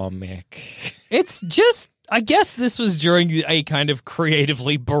strange comic. It's just... I guess this was during a kind of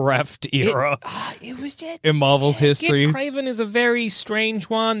creatively bereft era. It was just in Marvel's history. Get Craven is a very strange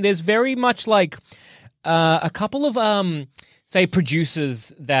one. There's very much like a couple of say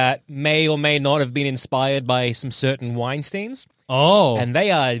producers that may or may not have been inspired by some certain Weinsteins. Oh, and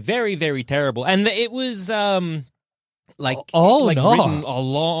they are very, very terrible. And it was written a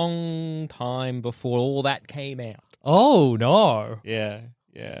long time before all that came out. Oh no! Yeah.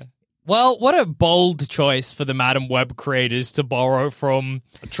 Well, what a bold choice for the Madam Web creators to borrow from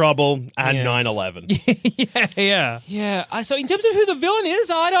Trouble and 9/11. Yeah. So in terms of who the villain is,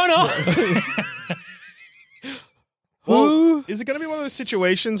 I don't know. Well, is it going to be one of those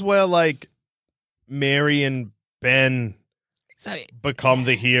situations where, like, Mary and Ben become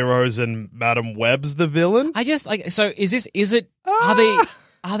the heroes and Madam Web's the villain? I just like. So is it? Are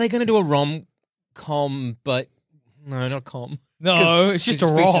they going to do a rom-com? But no, not com. No, it's just a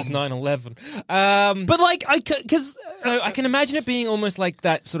rom. 9/11. But like, so I can imagine it being almost like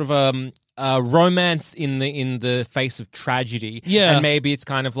that sort of romance in the face of tragedy. Yeah, and maybe it's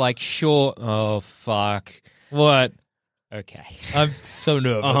kind of like, sure. Oh fuck. What? Okay. I'm so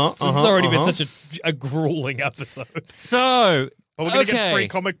nervous. This has already been such a grueling episode. So. But we're going to get free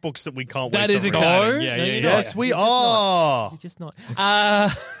comic books that we can't wait to read. That is exciting. Yeah. Yes, we are. You're just not.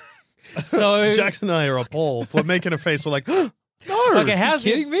 So Jackson and I are appalled. We're making a face. We're like, no. Okay, how's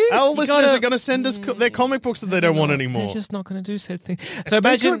kidding me? Our listeners are going to send us their comic books that they don't want anymore. They're just not going to do said thing. So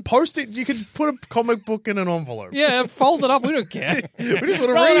imagine imagine post it. You could put a comic book in an envelope. Yeah, fold it up. We don't care. We just want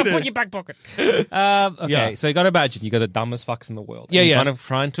to read it. Put your back pocket. Okay, so you got to imagine you got the dumbest fucks in the world. Yeah, You're kind of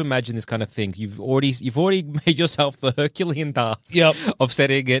trying to imagine this kind of thing. You've already made yourself the Herculean task of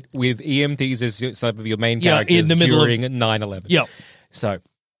setting it with EMTs as some of your main characters in the middle during 9/11. Yep. So.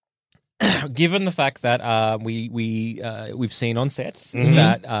 Given the fact that we've seen on sets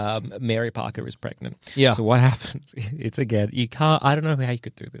that Mary Parker is pregnant, so what happens? It's again, you can't. I don't know how you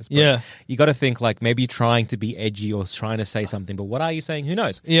could do this. But you got to think like maybe you're trying to be edgy or trying to say something, but what are you saying? Who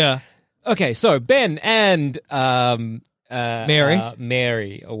knows? Yeah. Okay, so Ben and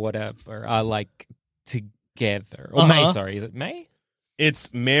Mary or whatever are like together. Or May, sorry, is it May?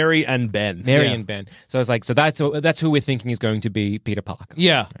 It's Mary and Ben. And Ben. So it's like that's who we're thinking is going to be Peter Parker.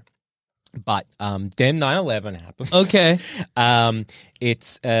 Yeah. But then 9/11 happens. Okay.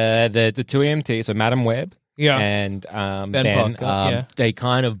 It's the two EMTs, so Madam Web and Ben Parker, they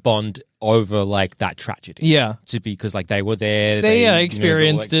kind of bond over like that tragedy. Yeah. Because like they were there. They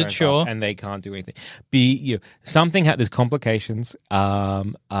experienced it, sure. And they can't do anything. There's complications. They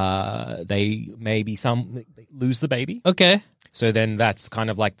lose the baby. Okay. So then that's kind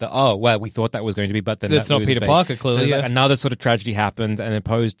of like we thought that was going to be, but then that's not Peter Parker, clearly. So another sort of tragedy happens, and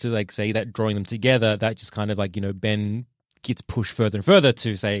opposed to like say that drawing them together, that just kind of like Ben gets pushed further and further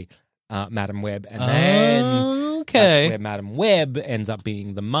to say Madam Web, and then that's where Madam Web ends up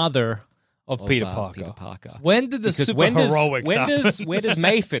being the mother of Peter Parker. When did the heroics happen? Where does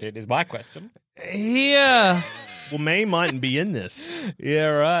May fit in? Is my question. Yeah. Well, May mightn't be in this. Yeah,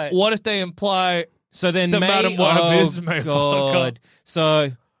 right. What if they imply? So then the Madam Web is May Parker.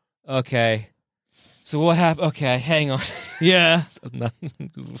 So, okay. So what happened? Okay, hang on. Yeah. So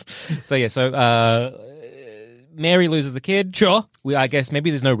Mary loses the kid. Sure. I guess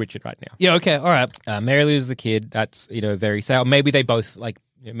maybe there's no Richard right now. Yeah, okay, all right. Mary loses the kid. That's, very sad. Or maybe they both,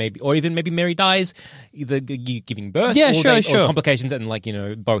 maybe Mary dies, either giving birth or complications and,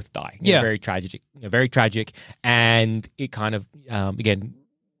 both die. Very tragic. Very tragic. And it kind of, again,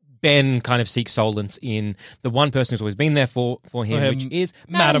 Ben kind of seeks solace in the one person who's always been there for him, which is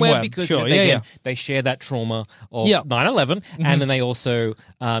Madam Web, because they share that trauma of 9/11, and then they also,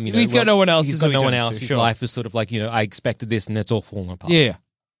 he's got no one else. He's got no one else. His life is sort of like, I expected this, and it's all falling apart. Yeah.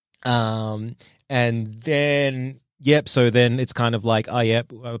 And then so then it's kind of like, blah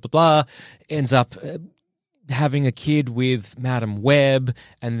blah blah, ends up having a kid with Madam Web,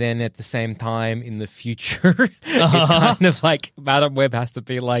 and then at the same time in the future, it's kind of like Madam Web has to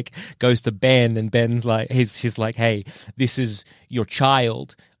be like, goes to Ben, and Ben's like, she's like, hey, this is your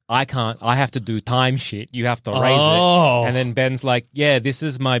child. I have to do time shit. You have to raise it. And then Ben's like, yeah, this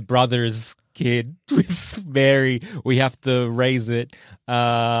is my brother's kid with Mary. We have to raise it.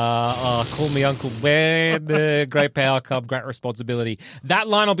 Call me Uncle Ben. Great power comes great responsibility. That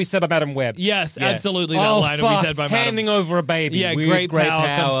line will be said by Madam Web. Yes, absolutely. That line will be said by Madam. Handing over a baby. Yeah, great power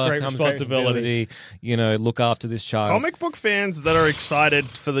comes great responsibility. Look after this child. Comic book fans that are excited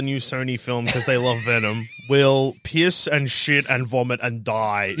for the new Sony film because they love Venom will piss and shit and vomit and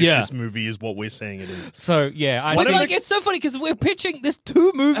die if this movie is what we're saying it is. So, it's so funny because we're pitching, there's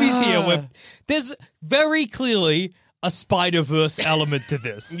two movies here where there's very clearly a Spider-Verse element to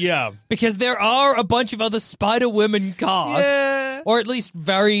this. Yeah. Because there are a bunch of other Spider-Women cast, or at least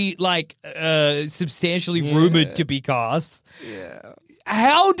very, substantially rumored to be cast. Yeah.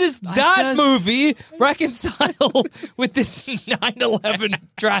 How does that movie reconcile with this 9/11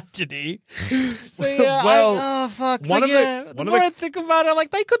 tragedy? So, the more I think about it, like,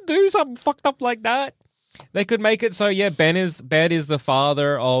 they could do something fucked up like that. They could make it so, Ben is the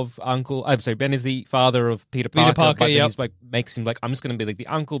father of Ben is the father of Peter Parker, but then he's like, makes him like, I'm just going to be like the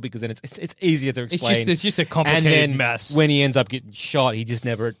uncle, because then it's easier to explain. It's just a complicated mess. When he ends up getting shot, he just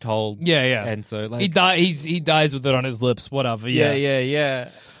never told. Yeah. And so like he dies with it on his lips, whatever. Yeah.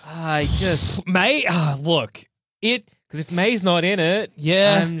 I just look, because if May's not in it,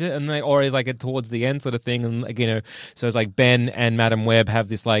 or is like towards the end sort of thing, and so it's like Ben and Madam Web have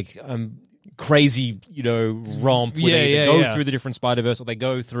this like crazy, romp where they go through the different Spider-Verse, or they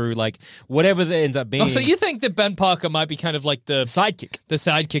go through like whatever that ends up being. So you think that Ben Parker might be kind of like the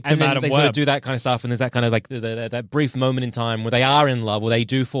sidekick to Madam Web? Sort of do that kind of stuff, and there's that kind of like that brief moment in time where they are in love, where they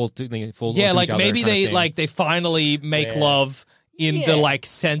do fall to each other, maybe they finally make love in the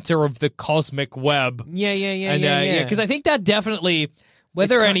center of the cosmic web. Yeah. Because I think that definitely.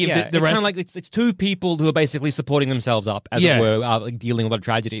 Whether any of the rest, kind of like it's two people who are basically supporting themselves up, as it were, dealing with a lot of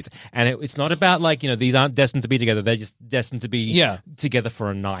tragedies, and it's not about these aren't destined to be together; they're just destined to be together for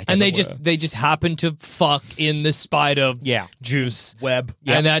a night, and they just happen to fuck in the spider juice web,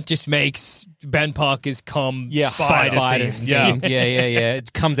 and that just makes Ben Parker's cum spider themed.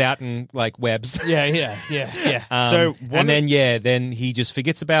 It comes out in like webs. Yeah. Then he just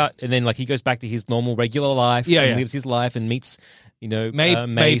forgets about, and then he goes back to his normal regular life, and lives his life, and meets. May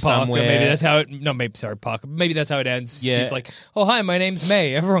Parker, somewhere. Maybe that's how it. Parker. Maybe that's how it ends. Yeah. She's like, "Oh, hi, my name's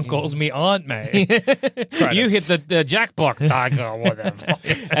May. Everyone calls me Aunt May." You hit the jackpot, Tiger, whatever.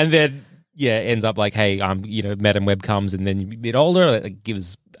 And then ends up like, hey, Madam Web comes, and then you get older,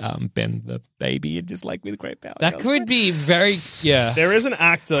 gives Ben the baby, and just with great power. That could be very There is an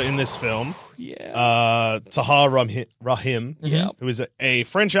actor in this film. Tahar Rahim, who is a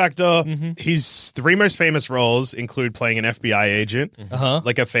French actor. His three most famous roles include playing an FBI agent,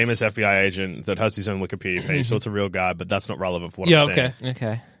 like a famous FBI agent that has his own Wikipedia page, so it's a real guy, but that's not relevant for what I'm saying.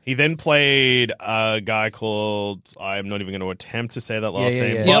 Okay. He then played a guy called, I'm not even going to attempt to say that last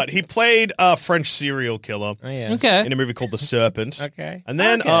name, but he played a French serial killer in a movie called The Serpent. And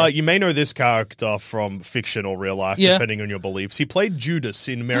then you may know this character from fiction or real life, depending on your beliefs. He played Judas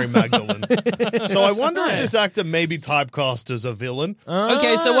in Mary Magdalene. So I wonder if this actor may be typecast as a villain.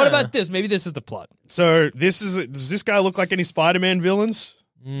 Okay, so what about this? Maybe this is the plot. So does this guy look like any Spider-Man villains?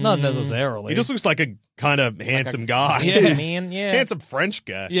 Not necessarily. He just looks like a kind of handsome guy. Yeah, man. Yeah, handsome French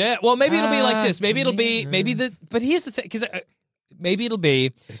guy. Yeah. Well, maybe it'll be like this. Maybe it'll be But here's the thing, because maybe it'll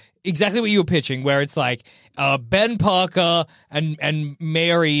be exactly what you were pitching, where it's like Ben Parker and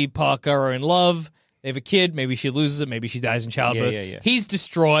Mary Parker are in love. They have a kid. Maybe she loses it. Maybe she dies in childbirth. He's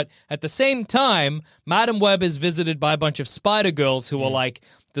distraught. At the same time, Madam Web is visited by a bunch of spider girls who are like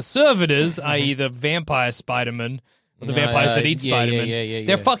the servitors, i.e. the vampire Spider-Man. The vampires that eat Spider-Man.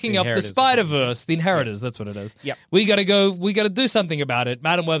 They're fucking up the Spider-Verse. The Inheritors, that's what it is. Yep. We gotta do something about it.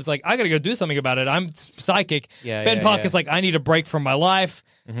 Madam Web's like, I gotta go do something about it. I'm psychic. Ben Parker's like, I need a break from my life.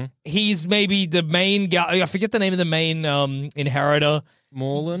 He's maybe the main guy. I forget the name of the main inheritor.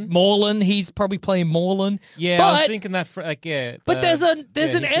 Morlun. He's probably playing Morlun. Yeah, but, I was thinking that. But there's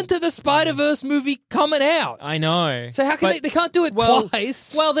an Enter the Spider-Verse movie coming out. I know. So how can they can't do it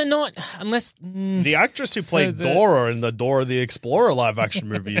twice? Well, they're not unless the actress who played Dora in the Dora the Explorer live-action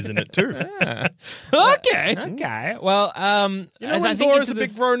movie is in it too. Okay. Well, you know when Dora's a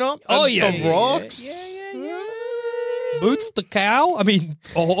big grown-up? Oh yeah, the Rocks. Boots the cow. I mean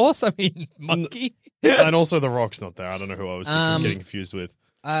horse. I mean monkey. And also The Rock's not there. I don't know who I was getting confused with.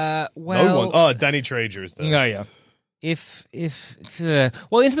 No one. Oh, Danny Trejo is there. Oh, yeah. If Into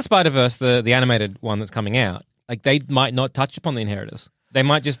the Spider-Verse, the animated one that's coming out, like they might not touch upon the Inheritors. They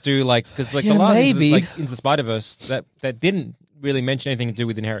might just do because the last Into the Spider-Verse that didn't really mention anything to do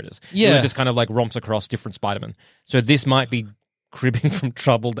with Inheritors. Yeah. It was just kind of like romps across different Spider-Man. So this might be cribbing from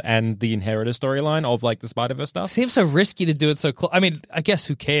Troubled and the Inheritor storyline of the Spider-Verse stuff. Seems so risky to do it so close. I mean, I guess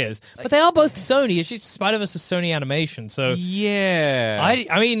who cares? But they are both Sony. It's just Spider-Verse is Sony Animation, so yeah.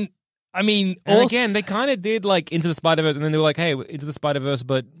 I mean, and again, they kind of did Into the Spider-Verse, and then they were like, "Hey, Into the Spider-Verse,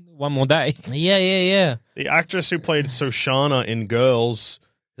 but one more day." Yeah. The actress who played Shoshana in Girls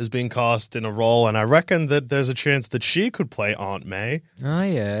has been cast in a role, and I reckon that there's a chance that she could play Aunt May. Oh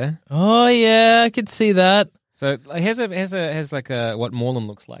yeah, I could see that. So has what Morlun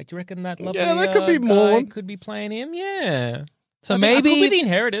looks like. Do you reckon that lovely that could be Morlun. Could be playing him? Yeah. So maybe it could be the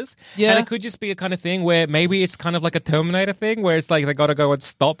Inheritors. Yeah. And it could just be a kind of thing where maybe it's kind of like a Terminator thing where it's like they got to go and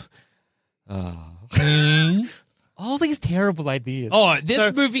stop. All these terrible ideas. Oh,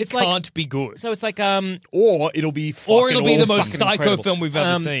 this movie can't be good. So it's like or it'll be the most psycho film we've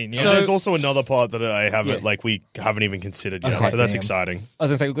ever seen. So there's also another part that I haven't we haven't even considered yet. So that's exciting. I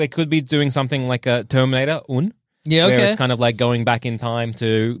was gonna say they could be doing something like a Terminator Un. Yeah, where it's kind of like going back in time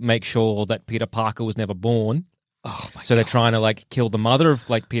to make sure that Peter Parker was never born. Oh my So they're trying to kill the mother of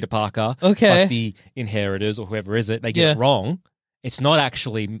Peter Parker. Okay. But the Inheritors or whoever is it, they get it wrong. It's not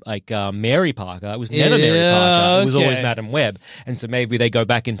actually Mary Parker. It was never Mary Parker. It was always Madam Web. And so maybe they go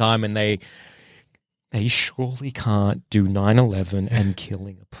back in time and they surely can't do 9/11 and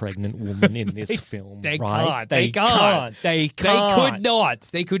killing a pregnant woman in this film, They right? can't. They can't. They could not.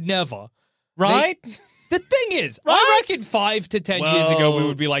 They could never. Right? The thing is, I reckon 5 to 10 years ago we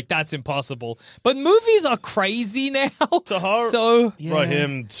would be like, that's impossible. But movies are crazy now. So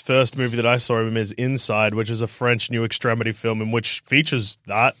Rahim's first movie that I saw him in is Inside, which is a French New Extremity film in which features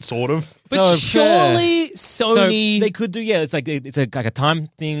that sort of. But surely Sony, so they could do it's like a time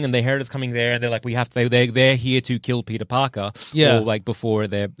thing, and the Inheritors coming there, and they're like they're here to kill Peter Parker, or before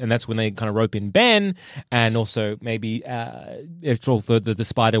and that's when they kind of rope in Ben, and also maybe it's also the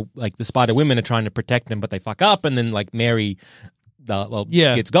spider the Spider Women are trying to protect them, but they fuck up, and then Mary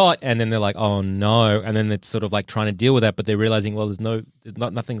gets got, and then they're like, oh no, and then it's sort of trying to deal with that, but they're realizing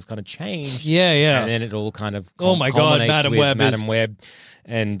nothing's going to change. Yeah, and then it all kind of oh my god, Madam Web,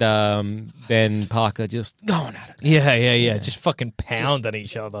 and Ben Parker just going at it. Yeah, just fucking pounding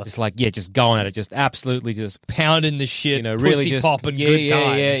each other. Just just going at it, just absolutely just pounding the shit, really just popping good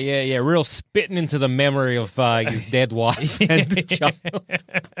times. Yeah, real spitting into the memory of his dead wife and the child.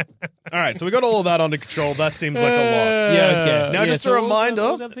 All right, so we got all of that under control. That seems like a lot. Yeah, okay. Now, just a reminder.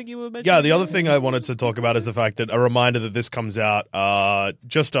 What was the other thing you were mentioning? The other thing I wanted to talk about is the fact that a reminder that this comes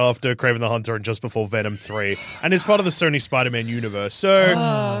just after Kraven the Hunter and just before Venom 3, and is part of the Sony Spider-Man universe.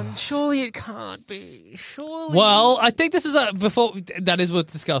 So surely it can't be. Surely. Well, I think this is before that is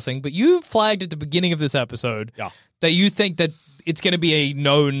worth discussing. But you flagged at the beginning of this episode that you think that it's going to be a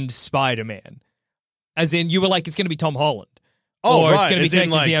known Spider-Man, as in you were like it's going to be Tom Holland. Oh, or right. It's going to be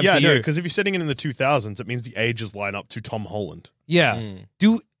connected to the MCU. Yeah, no, because if you're setting it in the 2000s, it means the ages line up to Tom Holland. Yeah.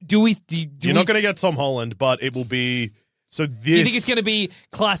 You're not going to get Tom Holland, but it will be. So this. Do you think it's going to be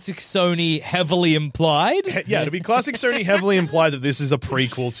classic Sony heavily implied? Yeah, it'll be classic Sony heavily implied that this is a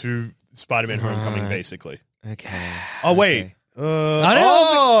prequel to Spider-Man Homecoming, basically. Okay. Oh, wait.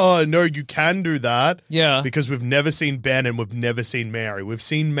 No, you can do that. Yeah. Because we've never seen Ben and we've never seen Mary. We've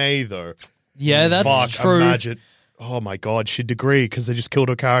seen May, though. Yeah, that's true. Imagine. Oh, my God. She'd agree because they just killed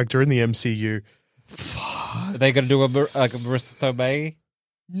her character in the MCU. Are they going to do a Marissa Tomei?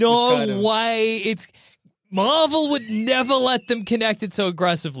 No way. It's... Marvel would never let them connect it so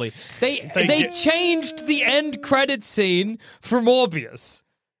aggressively. They changed the end credit scene for Morbius.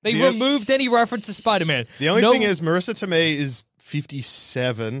 They removed any reference to Spider-Man. The only thing is, Marissa Tomei is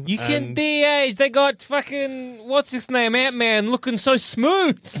 57. You can de-age. They got fucking, what's his name, Ant-Man, looking so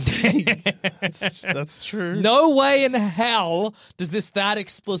smooth. That's true. No way in hell does this that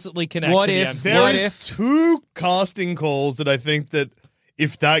explicitly connect What to if the MCU. There is 2 casting calls that I think that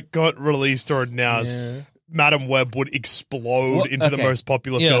if that got released or announced... Yeah. Madam Web would explode into the most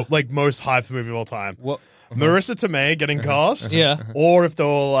popular film, like most hyped movie of all time. Marissa Tomei getting cast, or if they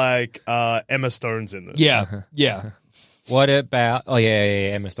were like Emma Stone's in this, yeah. What about? Oh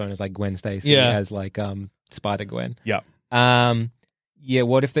yeah. Emma Stone is like Gwen Stacy as like Spider Gwen. Yeah.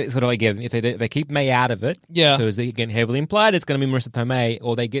 What if they sort of like if they keep May out of it? Yeah. So is it again heavily implied it's going to be Marissa Tomei,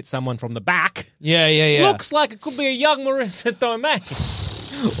 or they get someone from the back? Yeah. Looks like it could be a young Marissa Tomei.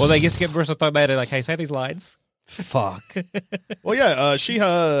 Or they just get Marissa Tomei to like, hey, say these lines. Fuck. Well, she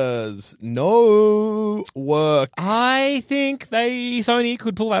has no work. I think Sony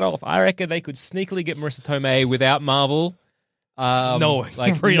could pull that off. I reckon they could sneakily get Marissa Tomei without Marvel.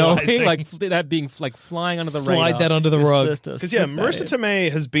 Realizing. Like that being like flying under the radar. Slide that under the rug. Because Marissa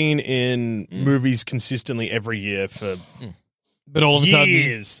Tomei has been in movies consistently every year for but all of a sudden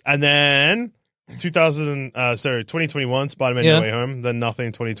years, and then 2021 Spider-Man No Way Home, then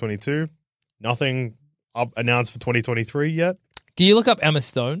nothing 2022, nothing announced for 2023 yet. Can you look up Emma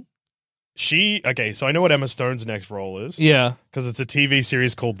Stone? So I know what Emma Stone's next role is. Yeah. Because it's a TV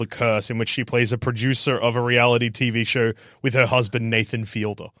series called The Curse, in which she plays a producer of a reality TV show with her husband, Nathan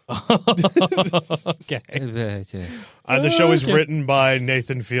Fielder. Okay. And the show is written by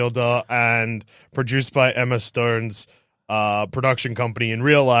Nathan Fielder and produced by Emma Stone's production company in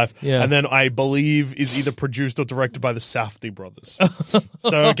real life. Yeah. And then I believe is either produced or directed by the Safdie brothers.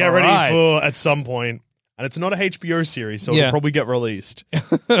 So get ready for at some point. And it's not a HBO series, so it'll probably get released.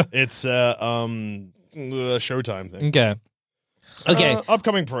 It's a Showtime thing. Okay.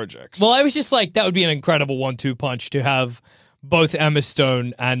 Upcoming projects. Well, I was just like, that would be an incredible 1-2 punch to have both Emma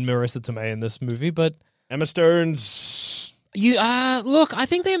Stone and Marissa Tomei in this movie, but... Emma Stone's... Look, I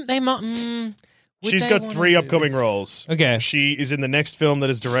think they might... She's got 3 upcoming roles. Okay. She is in the next film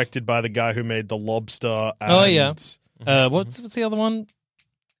that is directed by the guy who made The Lobster. And, what's the other one?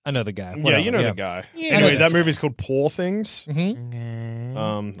 I know the guy. Whatever. Yeah, you know the guy. Yeah, anyway, that movie's called Poor Things. Mm-hmm.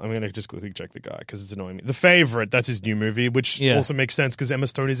 I'm going to just quickly check the guy because it's annoying me. The Favorite, that's his new movie, which also makes sense because Emma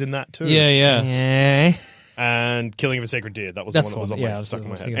Stone is in that too. Yeah. And Killing of a Sacred Deer. That was the one that was stuck in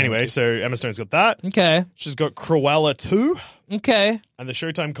my head. Anyway, so Emma Stone's got that. Okay. She's got Cruella 2. Okay. And the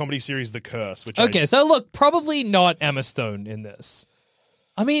Showtime comedy series The Curse. Which so look, probably not Emma Stone in this.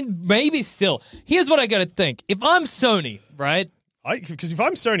 I mean, maybe still. Here's what I got to think. If I'm Sony, right? Because if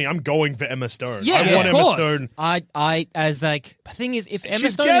I'm Sony, I'm going for Emma Stone. Yeah, I want of Emma course. Stone. The thing is, if Emma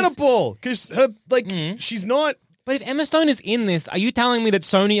She's Stone gettable because her she's not. But if Emma Stone is in this, are you telling me that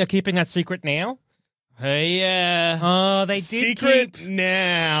Sony are keeping that secret now? Yeah. Oh, they did secret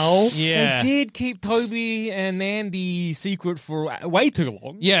now. Yeah. They did keep Toby and Andy secret for way too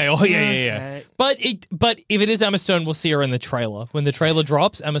long. Yeah. But if it is Emma Stone, we'll see her in the trailer. When the trailer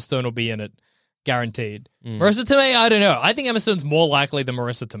drops, Emma Stone will be in it. Guaranteed. Marissa Tomei, I don't know. I think Emma Stone's more likely than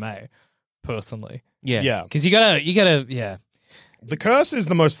Marissa Tomei, personally. Yeah. Because you gotta. The Curse is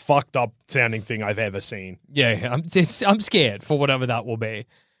the most fucked up sounding thing I've ever seen. Yeah. I'm scared for whatever that will be.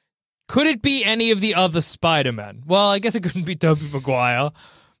 Could it be any of the other Spider-Man? Well, I guess it couldn't be Tobey Maguire.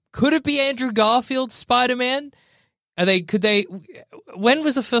 Could it be Andrew Garfield's Spider-Man? When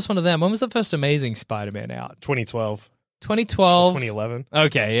was the first one of them? When was the first Amazing Spider-Man out? 2012. 2012? 2011.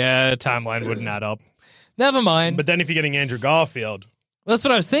 Okay, yeah, timeline wouldn't add up. Never mind. But then if you're getting Andrew Garfield... Well, that's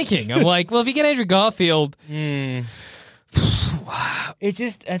what I was thinking. I'm like, well, if you get Andrew Garfield... It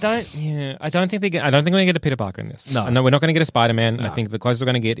just, I don't think we're going to get a Peter Parker in this. No, we're not going to get a Spider-Man. No. I think the closest we're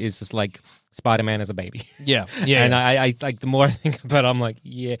going to get is just like Spider-Man as a baby. Yeah. And I like, the more I think about it, I'm like,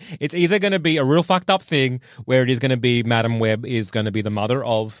 it's either going to be a real fucked up thing where it is going to be Madam Web is going to be the mother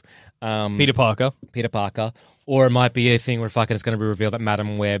of Peter Parker. Or it might be a thing where fucking it's going to be revealed that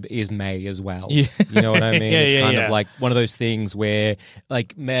Madam Web is May as well. Yeah. You know what I mean? It's kind yeah. of like one of those things where,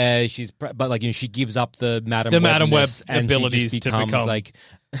 like, she gives up the Madam Web and abilities she just becomes to become like,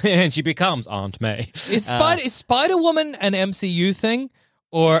 and she becomes Aunt May. Is Spider-Woman an MCU thing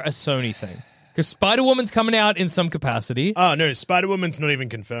or a Sony thing? Because Spider-Woman's coming out in some capacity. Oh, no, Spider-Woman's not even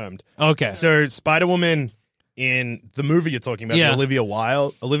confirmed. Okay. So Spider-Woman in the movie you're talking about, the Olivia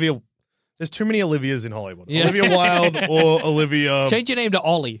Wilde. There's too many Olivias in Hollywood. Yeah. Olivia Wilde or Olivia... Change your name to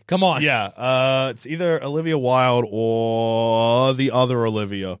Ollie. Come on. Yeah, it's either Olivia Wilde or the other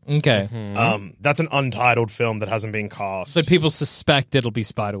Olivia. Okay. That's an untitled film that hasn't been cast. But people suspect it'll be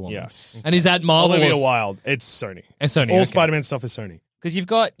Spider-Woman. Yes. And is that Marvel? Olivia Wilde. It's Sony. It's Sony. All okay. Spider-Man stuff is Sony. Because you've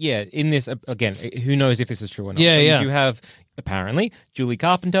got, in this, again, who knows if this is true or not. Yeah, but yeah. You have, apparently, Julie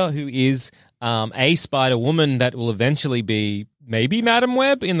Carpenter, who is a Spider-Woman that will eventually be maybe Madam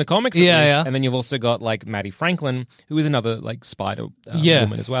Web in the comics at least. Yeah. And then you've also got, like, Maddie Franklin, who is another, like,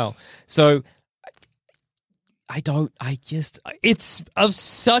 Spider-Woman as well. So, It's of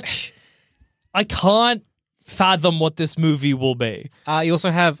such... I can't fathom what this movie will be. You also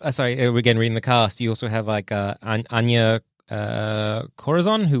have, again, reading the cast, you also have, like, Anya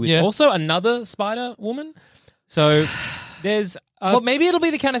Corazon, who is also another Spider-Woman. So there's maybe it'll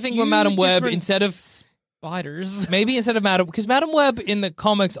be the kind of thing where Madam Web, instead of spiders, maybe instead of Madam, because Madam Web in the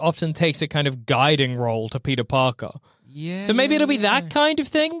comics often takes a kind of guiding role to Peter Parker. Yeah. So maybe it'll be that kind of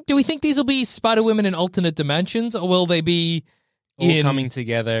thing. Do we think these will be Spider-Women in alternate dimensions, or will they be all coming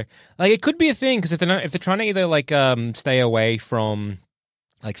together? Like, it could be a thing, because if they're trying to either like stay away from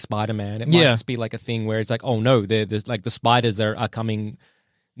like Spider-Man, it might just be like a thing where it's like, oh no, there's like the spiders are coming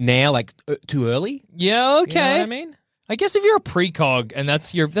now, like too early. Yeah, okay. You know what I mean? I guess if you're a precog and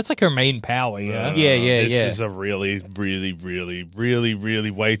that's like your main power, yeah. This is a really, really, really, really, really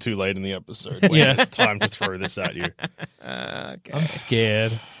way too late in the episode. Time to throw this at you. Okay. I'm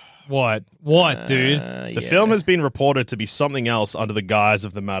scared. What, dude? The film has been reported to be something else under the guise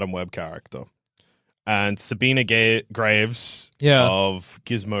of the Madam Web character. And Sabina Graves of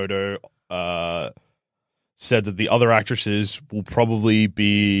Gizmodo said that the other actresses will probably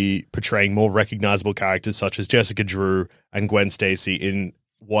be portraying more recognizable characters such as Jessica Drew and Gwen Stacy in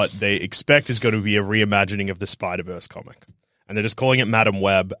what they expect is going to be a reimagining of the Spider-Verse comic. And they're just calling it Madam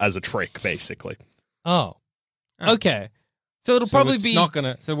Web as a trick, basically. Oh. Okay. So it'll probably be... not going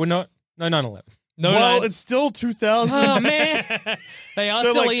to... So we're not... No 9/11. It's still 2000. Oh, man. They are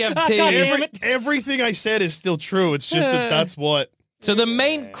still EMT. Everything I said is still true. It's just that's what... So the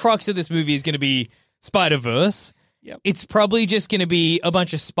main crux of this movie is going to be Spider-Verse. Yep. It's probably just going to be a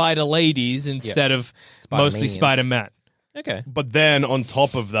bunch of spider ladies instead of mostly Spider-Man. Okay. But then on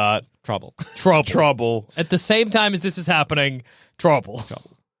top of that... Trouble. At the same time as this is happening, trouble.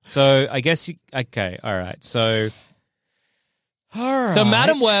 So I guess... Okay, all right. So... So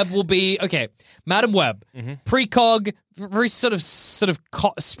Madam Web will be Madam Web, precog, very sort of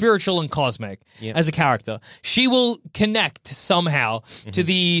spiritual and cosmic as a character. She will connect somehow to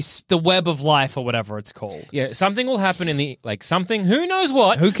the web of life or whatever it's called. Yeah, something will happen in the something. Who knows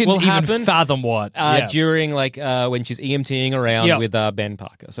what? Who can will even happen fathom what during when she's EMTing around with Ben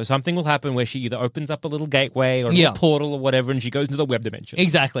Parker? So something will happen where she either opens up a little gateway or a little portal or whatever, and she goes into the web dimension.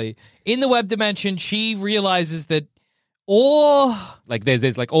 Exactly. In the web dimension, she realizes that. Or like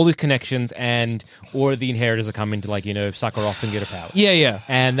there's like all these connections or the inheritors are coming to suck her off and get her powers. Yeah.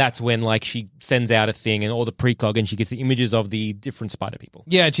 And that's when like she sends out a thing and all the precog and she gets the images of the different spider people.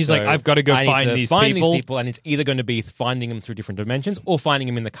 Yeah, and she's like, I've got to go find these people. And it's either going to be finding them through different dimensions or finding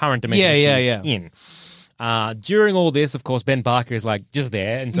them in the current dimension in. During all this, of course, Ben Parker is like just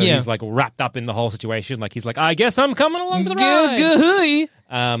there, and so he's like wrapped up in the whole situation. Like he's like, I guess I'm coming along for the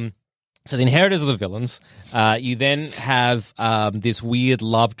ride. So the inheritors are the villains. You then have this weird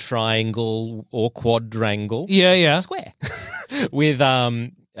love triangle or quadrangle. Square. With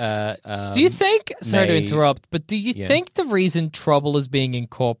do you think? Sorry to interrupt, but do you think the reason Trouble is being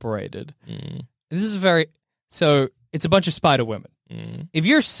incorporated? This is so it's a bunch of Spider Women. If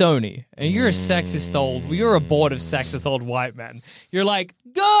you're Sony and you're you're a board of sexist old white men. You're like,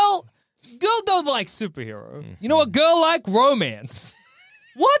 girl don't like superhero. You know what? Girl like romance.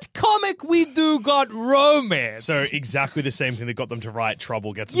 What comic we do got romance? So exactly the same thing that got them to write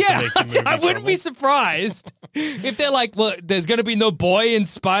Trouble gets them to make the movie I wouldn't be surprised if they're like, well, there's going to be no boy in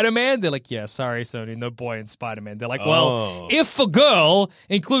Spider-Man. They're like, yeah, sorry, Sony, no boy in Spider-Man. They're like, well, if for girl,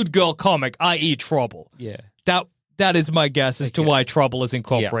 include girl comic, i.e. Trouble. Yeah. That is my guess as to why Trouble is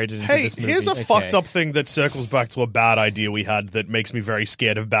incorporated into this movie. Here's a fucked up thing that circles back to a bad idea we had that makes me very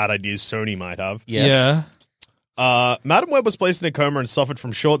scared of bad ideas Sony might have. Yes. Madam Web was placed in a coma and suffered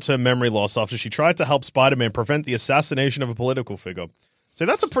from short-term memory loss after she tried to help Spider-Man prevent the assassination of a political figure. So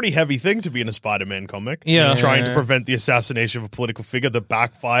that's a pretty heavy thing to be in a Spider-Man comic. Yeah. Trying to prevent the assassination of a political figure that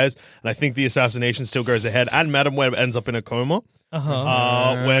backfires. And I think the assassination still goes ahead. And Madam Web ends up in a coma.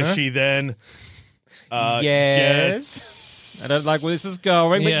 Where she then gets... I don't like where this is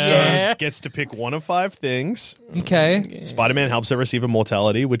going, but gets to pick one of 5 things. Okay. Spider-Man helps her receive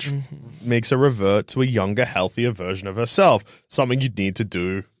immortality, which makes her revert to a younger, healthier version of herself. Something you'd need to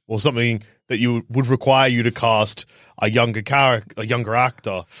do, or something that you would require you to cast a younger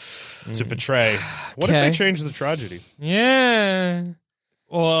actor to portray. What if they change the tragedy? Yeah.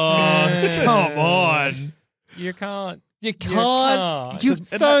 Oh, come on. You can't. You can't.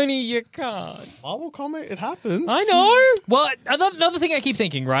 Sony, you can't. Marvel comic, it happens. I know. Well, another thing I keep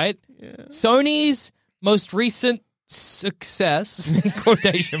thinking, right? Yeah. Sony's most recent success, in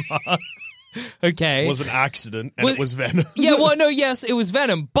quotation marks, okay, was an accident, and it was Venom. Yeah, well, no, yes, it was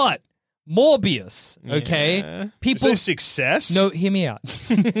Venom, but Morbius, okay? Yeah. People is there success? No, hear me out.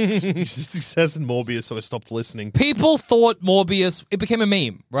 Success in Morbius, so I stopped listening. People thought Morbius, it became a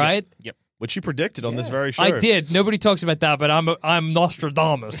meme, right? Yep. Which you predicted on this very show. I did. Nobody talks about that, but I'm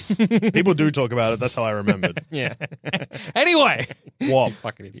Nostradamus. People do talk about it. That's how I remembered. Yeah. Anyway. What?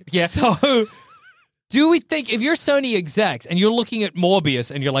 Fucking idiot. Yeah. So, do we think, if you're Sony execs and you're looking at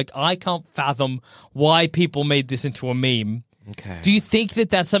Morbius and you're like, I can't fathom why people made this into a meme. Okay. Do you think that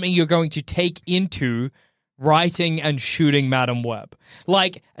that's something you're going to take into writing and shooting Madam Web?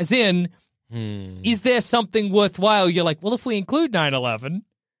 Like, as in, is there something worthwhile? You're like, well, if we include 9/11...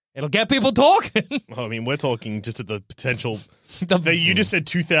 it'll get people talking. I mean, we're talking just at the potential. You just said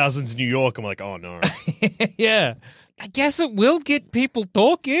 2000s New York. I'm like, oh no. Yeah. I guess it will get people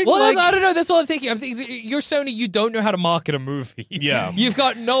talking. Well, I don't know. That's all I'm thinking. I'm thinking, you're Sony, you don't know how to market a movie. Yeah. You've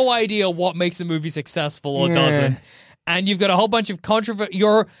got no idea what makes a movie successful or doesn't. And you've got a whole bunch of controversy.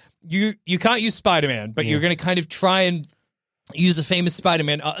 You can't use Spider-Man, but you're going to kind of try and use a famous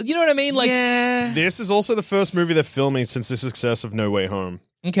Spider-Man. You know what I mean? Like, this is also the first movie they're filming since the success of No Way Home.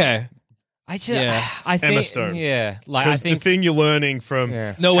 Okay. I think Emma Stone. Yeah. Like, I think the thing you're learning from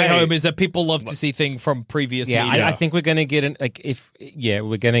No Way Home is that people love to see things from previous media. I think we're going to get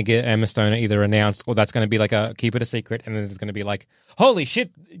we're going to get Emma Stone either announced, or that's going to be like a keep it a secret, and then it's going to be like, holy shit,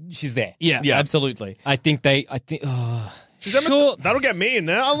 she's there. Yeah, absolutely. I think sure. That'll get me in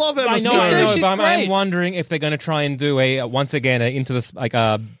there. I love Emma Stone. I know, she's but I'm great. wondering if they're going to try and do once again into this like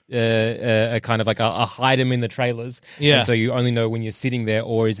a kind of like a hide them in the trailers. Yeah. And so you only know when you're sitting there,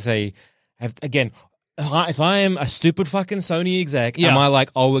 or is again, if I am a stupid fucking Sony exec, am I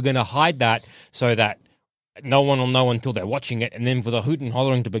like, oh, we're going to hide that so that no one will know until they're watching it, and then for the hoot and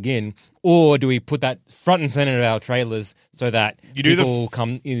hollering to begin? Or do we put that front and center of our trailers so that people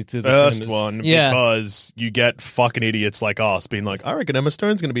come into the first cinemas? one because you get fucking idiots like us being like, I reckon Emma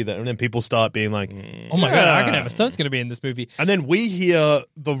Stone's going to be there. And then people start being like, oh my God, I reckon Emma Stone's going to be in this movie. And then we hear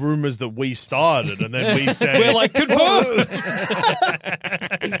the rumors that we started, and then we say, we're like, confirm.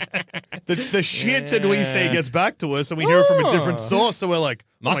 the shit that we say gets back to us, and we hear it from a different source. So we're like,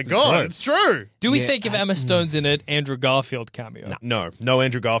 oh my God, true. it's true. Do we think if Emma Stone's in it, Andrew Garfield cameo? No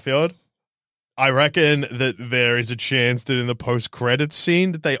Andrew Garfield. I reckon that there is a chance that in the post-credits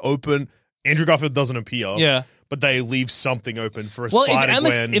scene that they open, Andrew Garfield doesn't appear. Yeah. But they leave something open for a Well,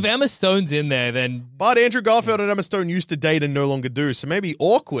 Spider-Gwen. if Emma Stone's in there, then... But Andrew Garfield and Emma Stone used to date and no longer do, so maybe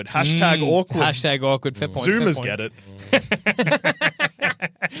awkward. Hashtag awkward. Hashtag awkward. Fair point. Zoomers get it.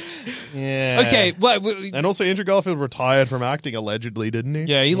 Yeah. Okay. Well, and also Andrew Garfield retired from acting, allegedly, didn't he?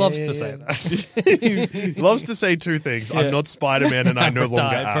 Yeah, he loves to say that. He loves to say two things. I'm not Spider-Man and I no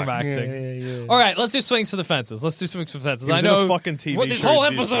longer act. From acting. All right, let's do swings for the fences. I know. Fucking TV this whole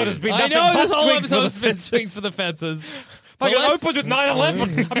episode has been I know this whole episode has been swings for the fences. Like it opens with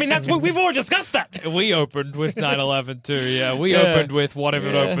 9/11. I mean, that's what we've already discussed that. We opened with 9/11 too. Yeah, we opened with whatever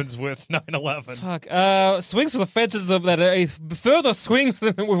it opens with 9/11. Fuck. Swings for the fences that are further swings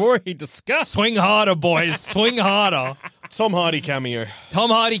than we've already discussed. Swing harder, boys. Swing harder. Tom Hardy cameo.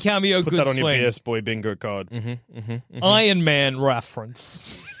 Put that on your PS Boy bingo card. Iron Man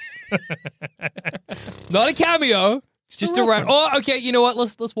reference. Not a cameo. It's just a reference. Oh, okay. You know what?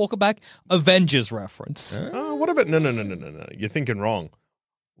 Let's walk it back. Avengers reference. What about no? You're thinking wrong.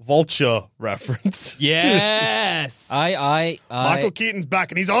 Vulture reference. Yes. Michael Keaton's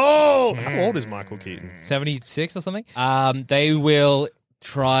back and he's old. How old is Michael Keaton? 76 or something. They will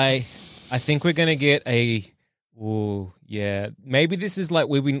try. I think we're gonna get a. Oh yeah, maybe this is like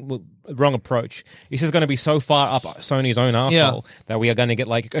we've been wrong approach. This is going to be so far up Sony's own arsehole that we are going to get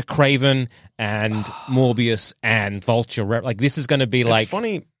like a Kraven and Morbius and Vulture. Like this is going to be like. It's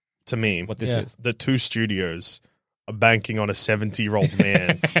funny to me what this is. The two studios are banking on a 70-year-old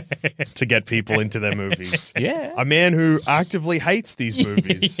man to get people into their movies. Yeah. A man who actively hates these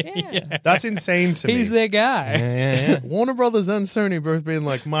movies. Yeah. That's insane to me. He's their guy. Yeah. Warner Brothers and Sony both being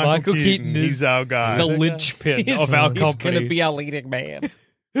like, Michael Keaton is he's our guy. the linchpin of our company. He's going to be our leading man.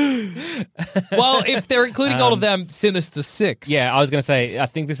 Well, if they're including all of them, Sinister Six. Yeah, I was going to say, I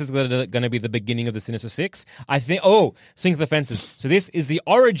think this is going to be the beginning of the Sinister Six. I think, swing for the fences. So this is the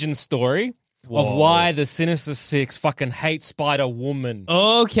origin story of why the Sinister Six fucking hate Spider-Woman.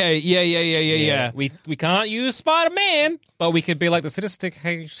 Okay, yeah. We can't use Spider-Man, but we could be like the Sinister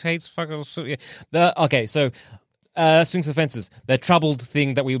Six hates fucking... Okay, so... swings for the fences. The troubled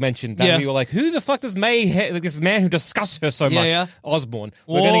thing that we mentioned. That we were like, who the fuck does May like this man who disgusts her so much? Yeah. Osborn.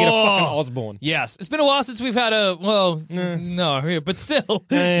 We're going to get a fucking Osborn. Yes. It's been a while since we've had a... Well, no, but still.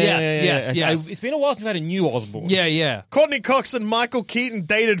 Yes. It's been a while since we've had a new Osborn. Yeah. Courtney Cox and Michael Keaton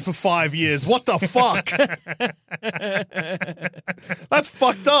dated for 5 years. What the fuck? That's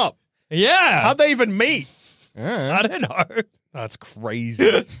fucked up. Yeah. How'd they even meet? I don't know. That's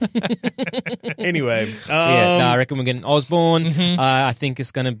crazy. Anyway. I reckon we're getting Osborn. I think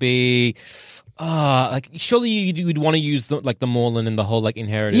it's going to be... surely you'd want to use the Morlun and the whole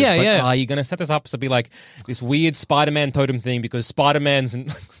inheritors. Are you going to set this up to be like this weird Spider-Man totem thing because Spider-Man's and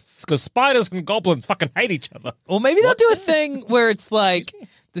because spiders and goblins fucking hate each other? Or maybe they'll do a thing where it's like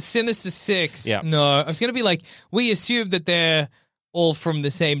the Sinister Six. Yeah. No, I was going to be like, we assume that they're all from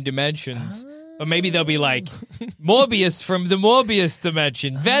the same dimensions. But maybe they'll be like Morbius from the Morbius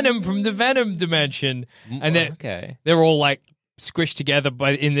dimension, Venom from the Venom dimension. And they're all like squished together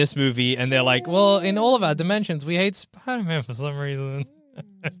in this movie. And they're like, well, in all of our dimensions, we hate Spider-Man for some reason.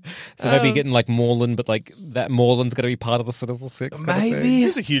 So maybe getting Morlun, but that Morlun's going to be part of the Sinister Six. Maybe.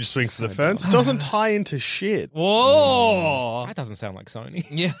 Here's a huge swing for the fence. Doesn't tie into shit. Whoa. That doesn't sound like Sony.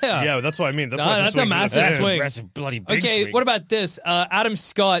 Yeah, that's what I mean. That's a massive swing. That's a bloody big Okay, swing. what about this? Adam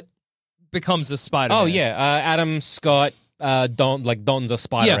Scott becomes a Spider-Man. Oh, yeah. Adam Scott dons a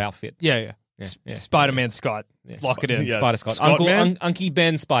spider outfit. Yeah. Spider-Man Scott. Lock it in. Yeah. Spider Scott. Scott-Man? Uncle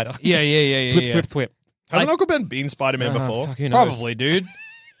Ben Spider. Yeah. Thwip. Hasn't Uncle Ben been Spider-Man before? Fuck, who knows? Probably, dude.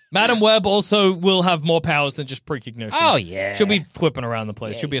 Madam Web also will have more powers than just precognition. Oh, yeah. She'll be whipping around the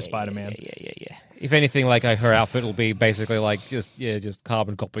place. She'll be a Spider-Man. Yeah. If anything, her outfit will be basically just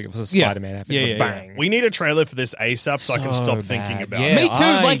carbon copy of a Spider-Man outfit. Yeah. Bang. We need a trailer for this ASAP so I can stop thinking about it. Me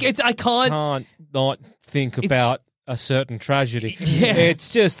too. I can't not think about a certain tragedy. Yeah. It's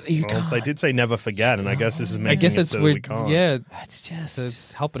just they did say never forget, and I guess this is making I guess it it's so that weird. we can't. Yeah,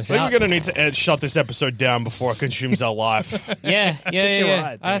 it's helping us I think out. we're going to need to shut this episode down before it consumes our life. Yeah.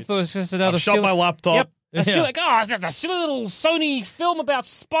 right, I thought it was just another. Shut my laptop. Yep. It's still it's a silly little Sony film about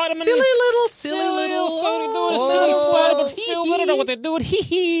Spider-Man. Silly little Sony doing a silly Spider-Man film. I don't know what they're doing.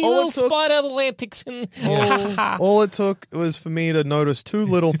 Little spider, little antics. All it took was for me to notice two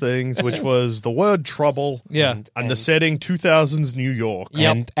little things, which was the word trouble and the setting 2000s New York.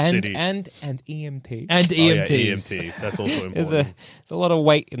 City. And EMT. And EMT. Oh, yeah, EMT. That's also important. There's a lot of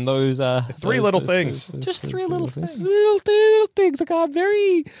weight in those. Three little things. Just three little things. Little things. Like I'm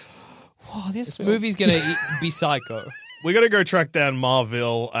very... This movie's going to be psycho. We got to go track down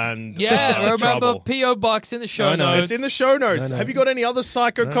Marvel and remember Trouble. P.O. Box in the show notes. It's in the show notes. Have you got any other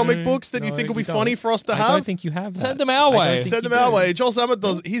psycho comic books that you think will be funny for us to have? I don't think you have that. Send them our way. Send them our way. Joel Zammett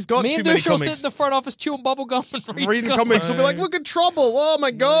does. He's got Me too and many Dush will comics. sit in the front office chewing bubble gum and reading comics. We'll be like, look at Trouble. Oh my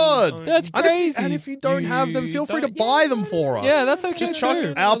God. That's crazy. And if you don't have them, feel free to buy them for us. Yeah, that's okay. Just chuck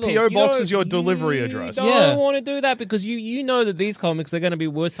our P.O. box as your delivery address. You don't want to do that because you know that these comics are going to be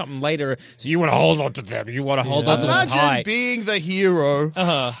worth something later. So you want to hold on to them. You want to hold on to them high. Imagine being the hero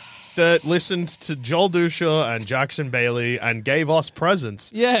that listened to Joel Dusha and Jackson Bailey and gave us presents.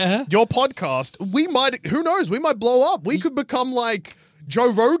 Yeah. Your podcast, who knows, we might blow up. We could become like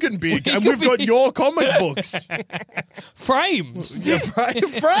Joe Rogan big, and we've got your comic books. Framed. Yeah,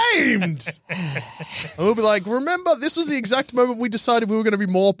 framed. And we'll be like, remember, this was the exact moment we decided we were going to be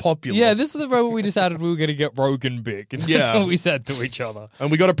more popular. Yeah, this is the moment we decided we were going to get Rogan big. And that's what we said to each other.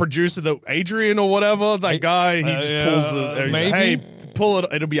 And we got a producer, Adrian or whatever, that guy, he just pulls it. Maybe. Hey, pull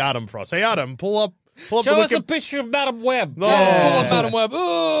it. It'll be Adam for us. Hey, Adam, pull up. Show us a picture of Madam Web. Oh. Pull up Madam Web.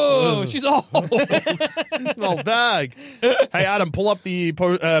 Oh, she's old. An old bag. Hey, Adam, pull up the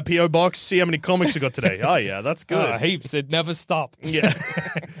P.O. box. See how many comics you got today. Oh, yeah, that's good. Heaps. It never stopped. Yeah.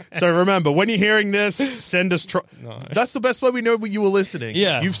 So remember, when you're hearing this, send us. That's the best way we know you were listening.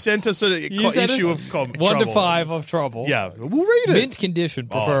 Yeah, you've sent us an issue of 1 to 5 of trouble. Yeah, we'll read it. Mint condition,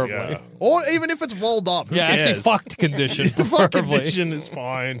 preferably, yeah. Or even if it's rolled up. Who cares? Actually, fucked condition. Fucked condition is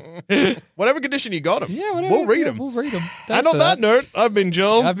fine. Whatever condition you got them. Yeah, whatever. We'll read them. We'll read them. And on that note, I've been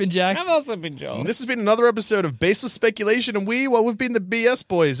Joel. I've been Jax. I've also been Joel. And this has been another episode of Baseless Speculation, and we've been the BS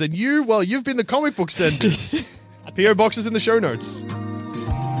boys, and you've been the comic book senders. PO Box is in the show notes.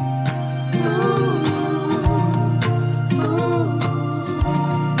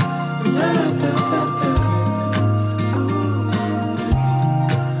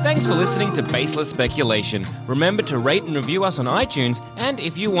 Thanks for listening to Baseless Speculation. Remember to rate and review us on iTunes, and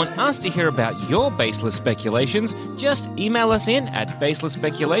if you want us to hear about your baseless speculations, just email us in at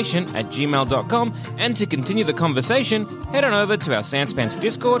baselessspeculation@gmail.com, and to continue the conversation, head on over to our Sanspants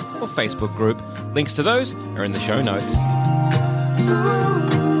Discord or Facebook group. Links to those are in the show notes.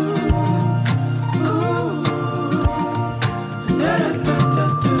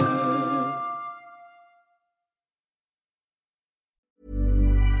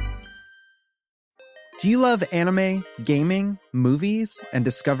 Do you love anime, gaming, movies, and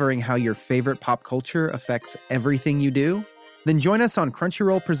discovering how your favorite pop culture affects everything you do? Then join us on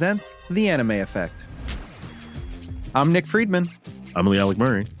Crunchyroll Presents The Anime Effect. I'm Nick Friedman. I'm Lee Alec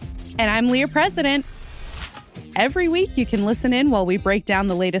Murray. And I'm Leah President. Every week you can listen in while we break down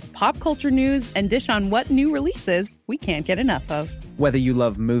the latest pop culture news and dish on what new releases we can't get enough of. Whether you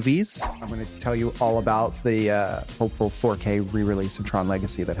love movies, I'm going to tell you all about the hopeful 4K re-release of Tron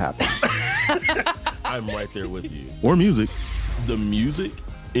Legacy that happens. I'm right there with you. Or music. The music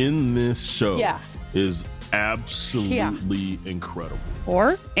in this show is absolutely incredible.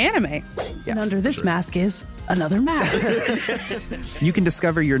 Or anime. And under this mask is another mask. You can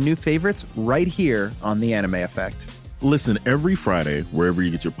discover your new favorites right here on The Anime Effect. Listen every Friday wherever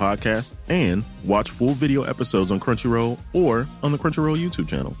you get your podcasts, and watch full video episodes on Crunchyroll or on the Crunchyroll YouTube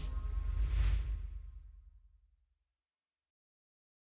channel.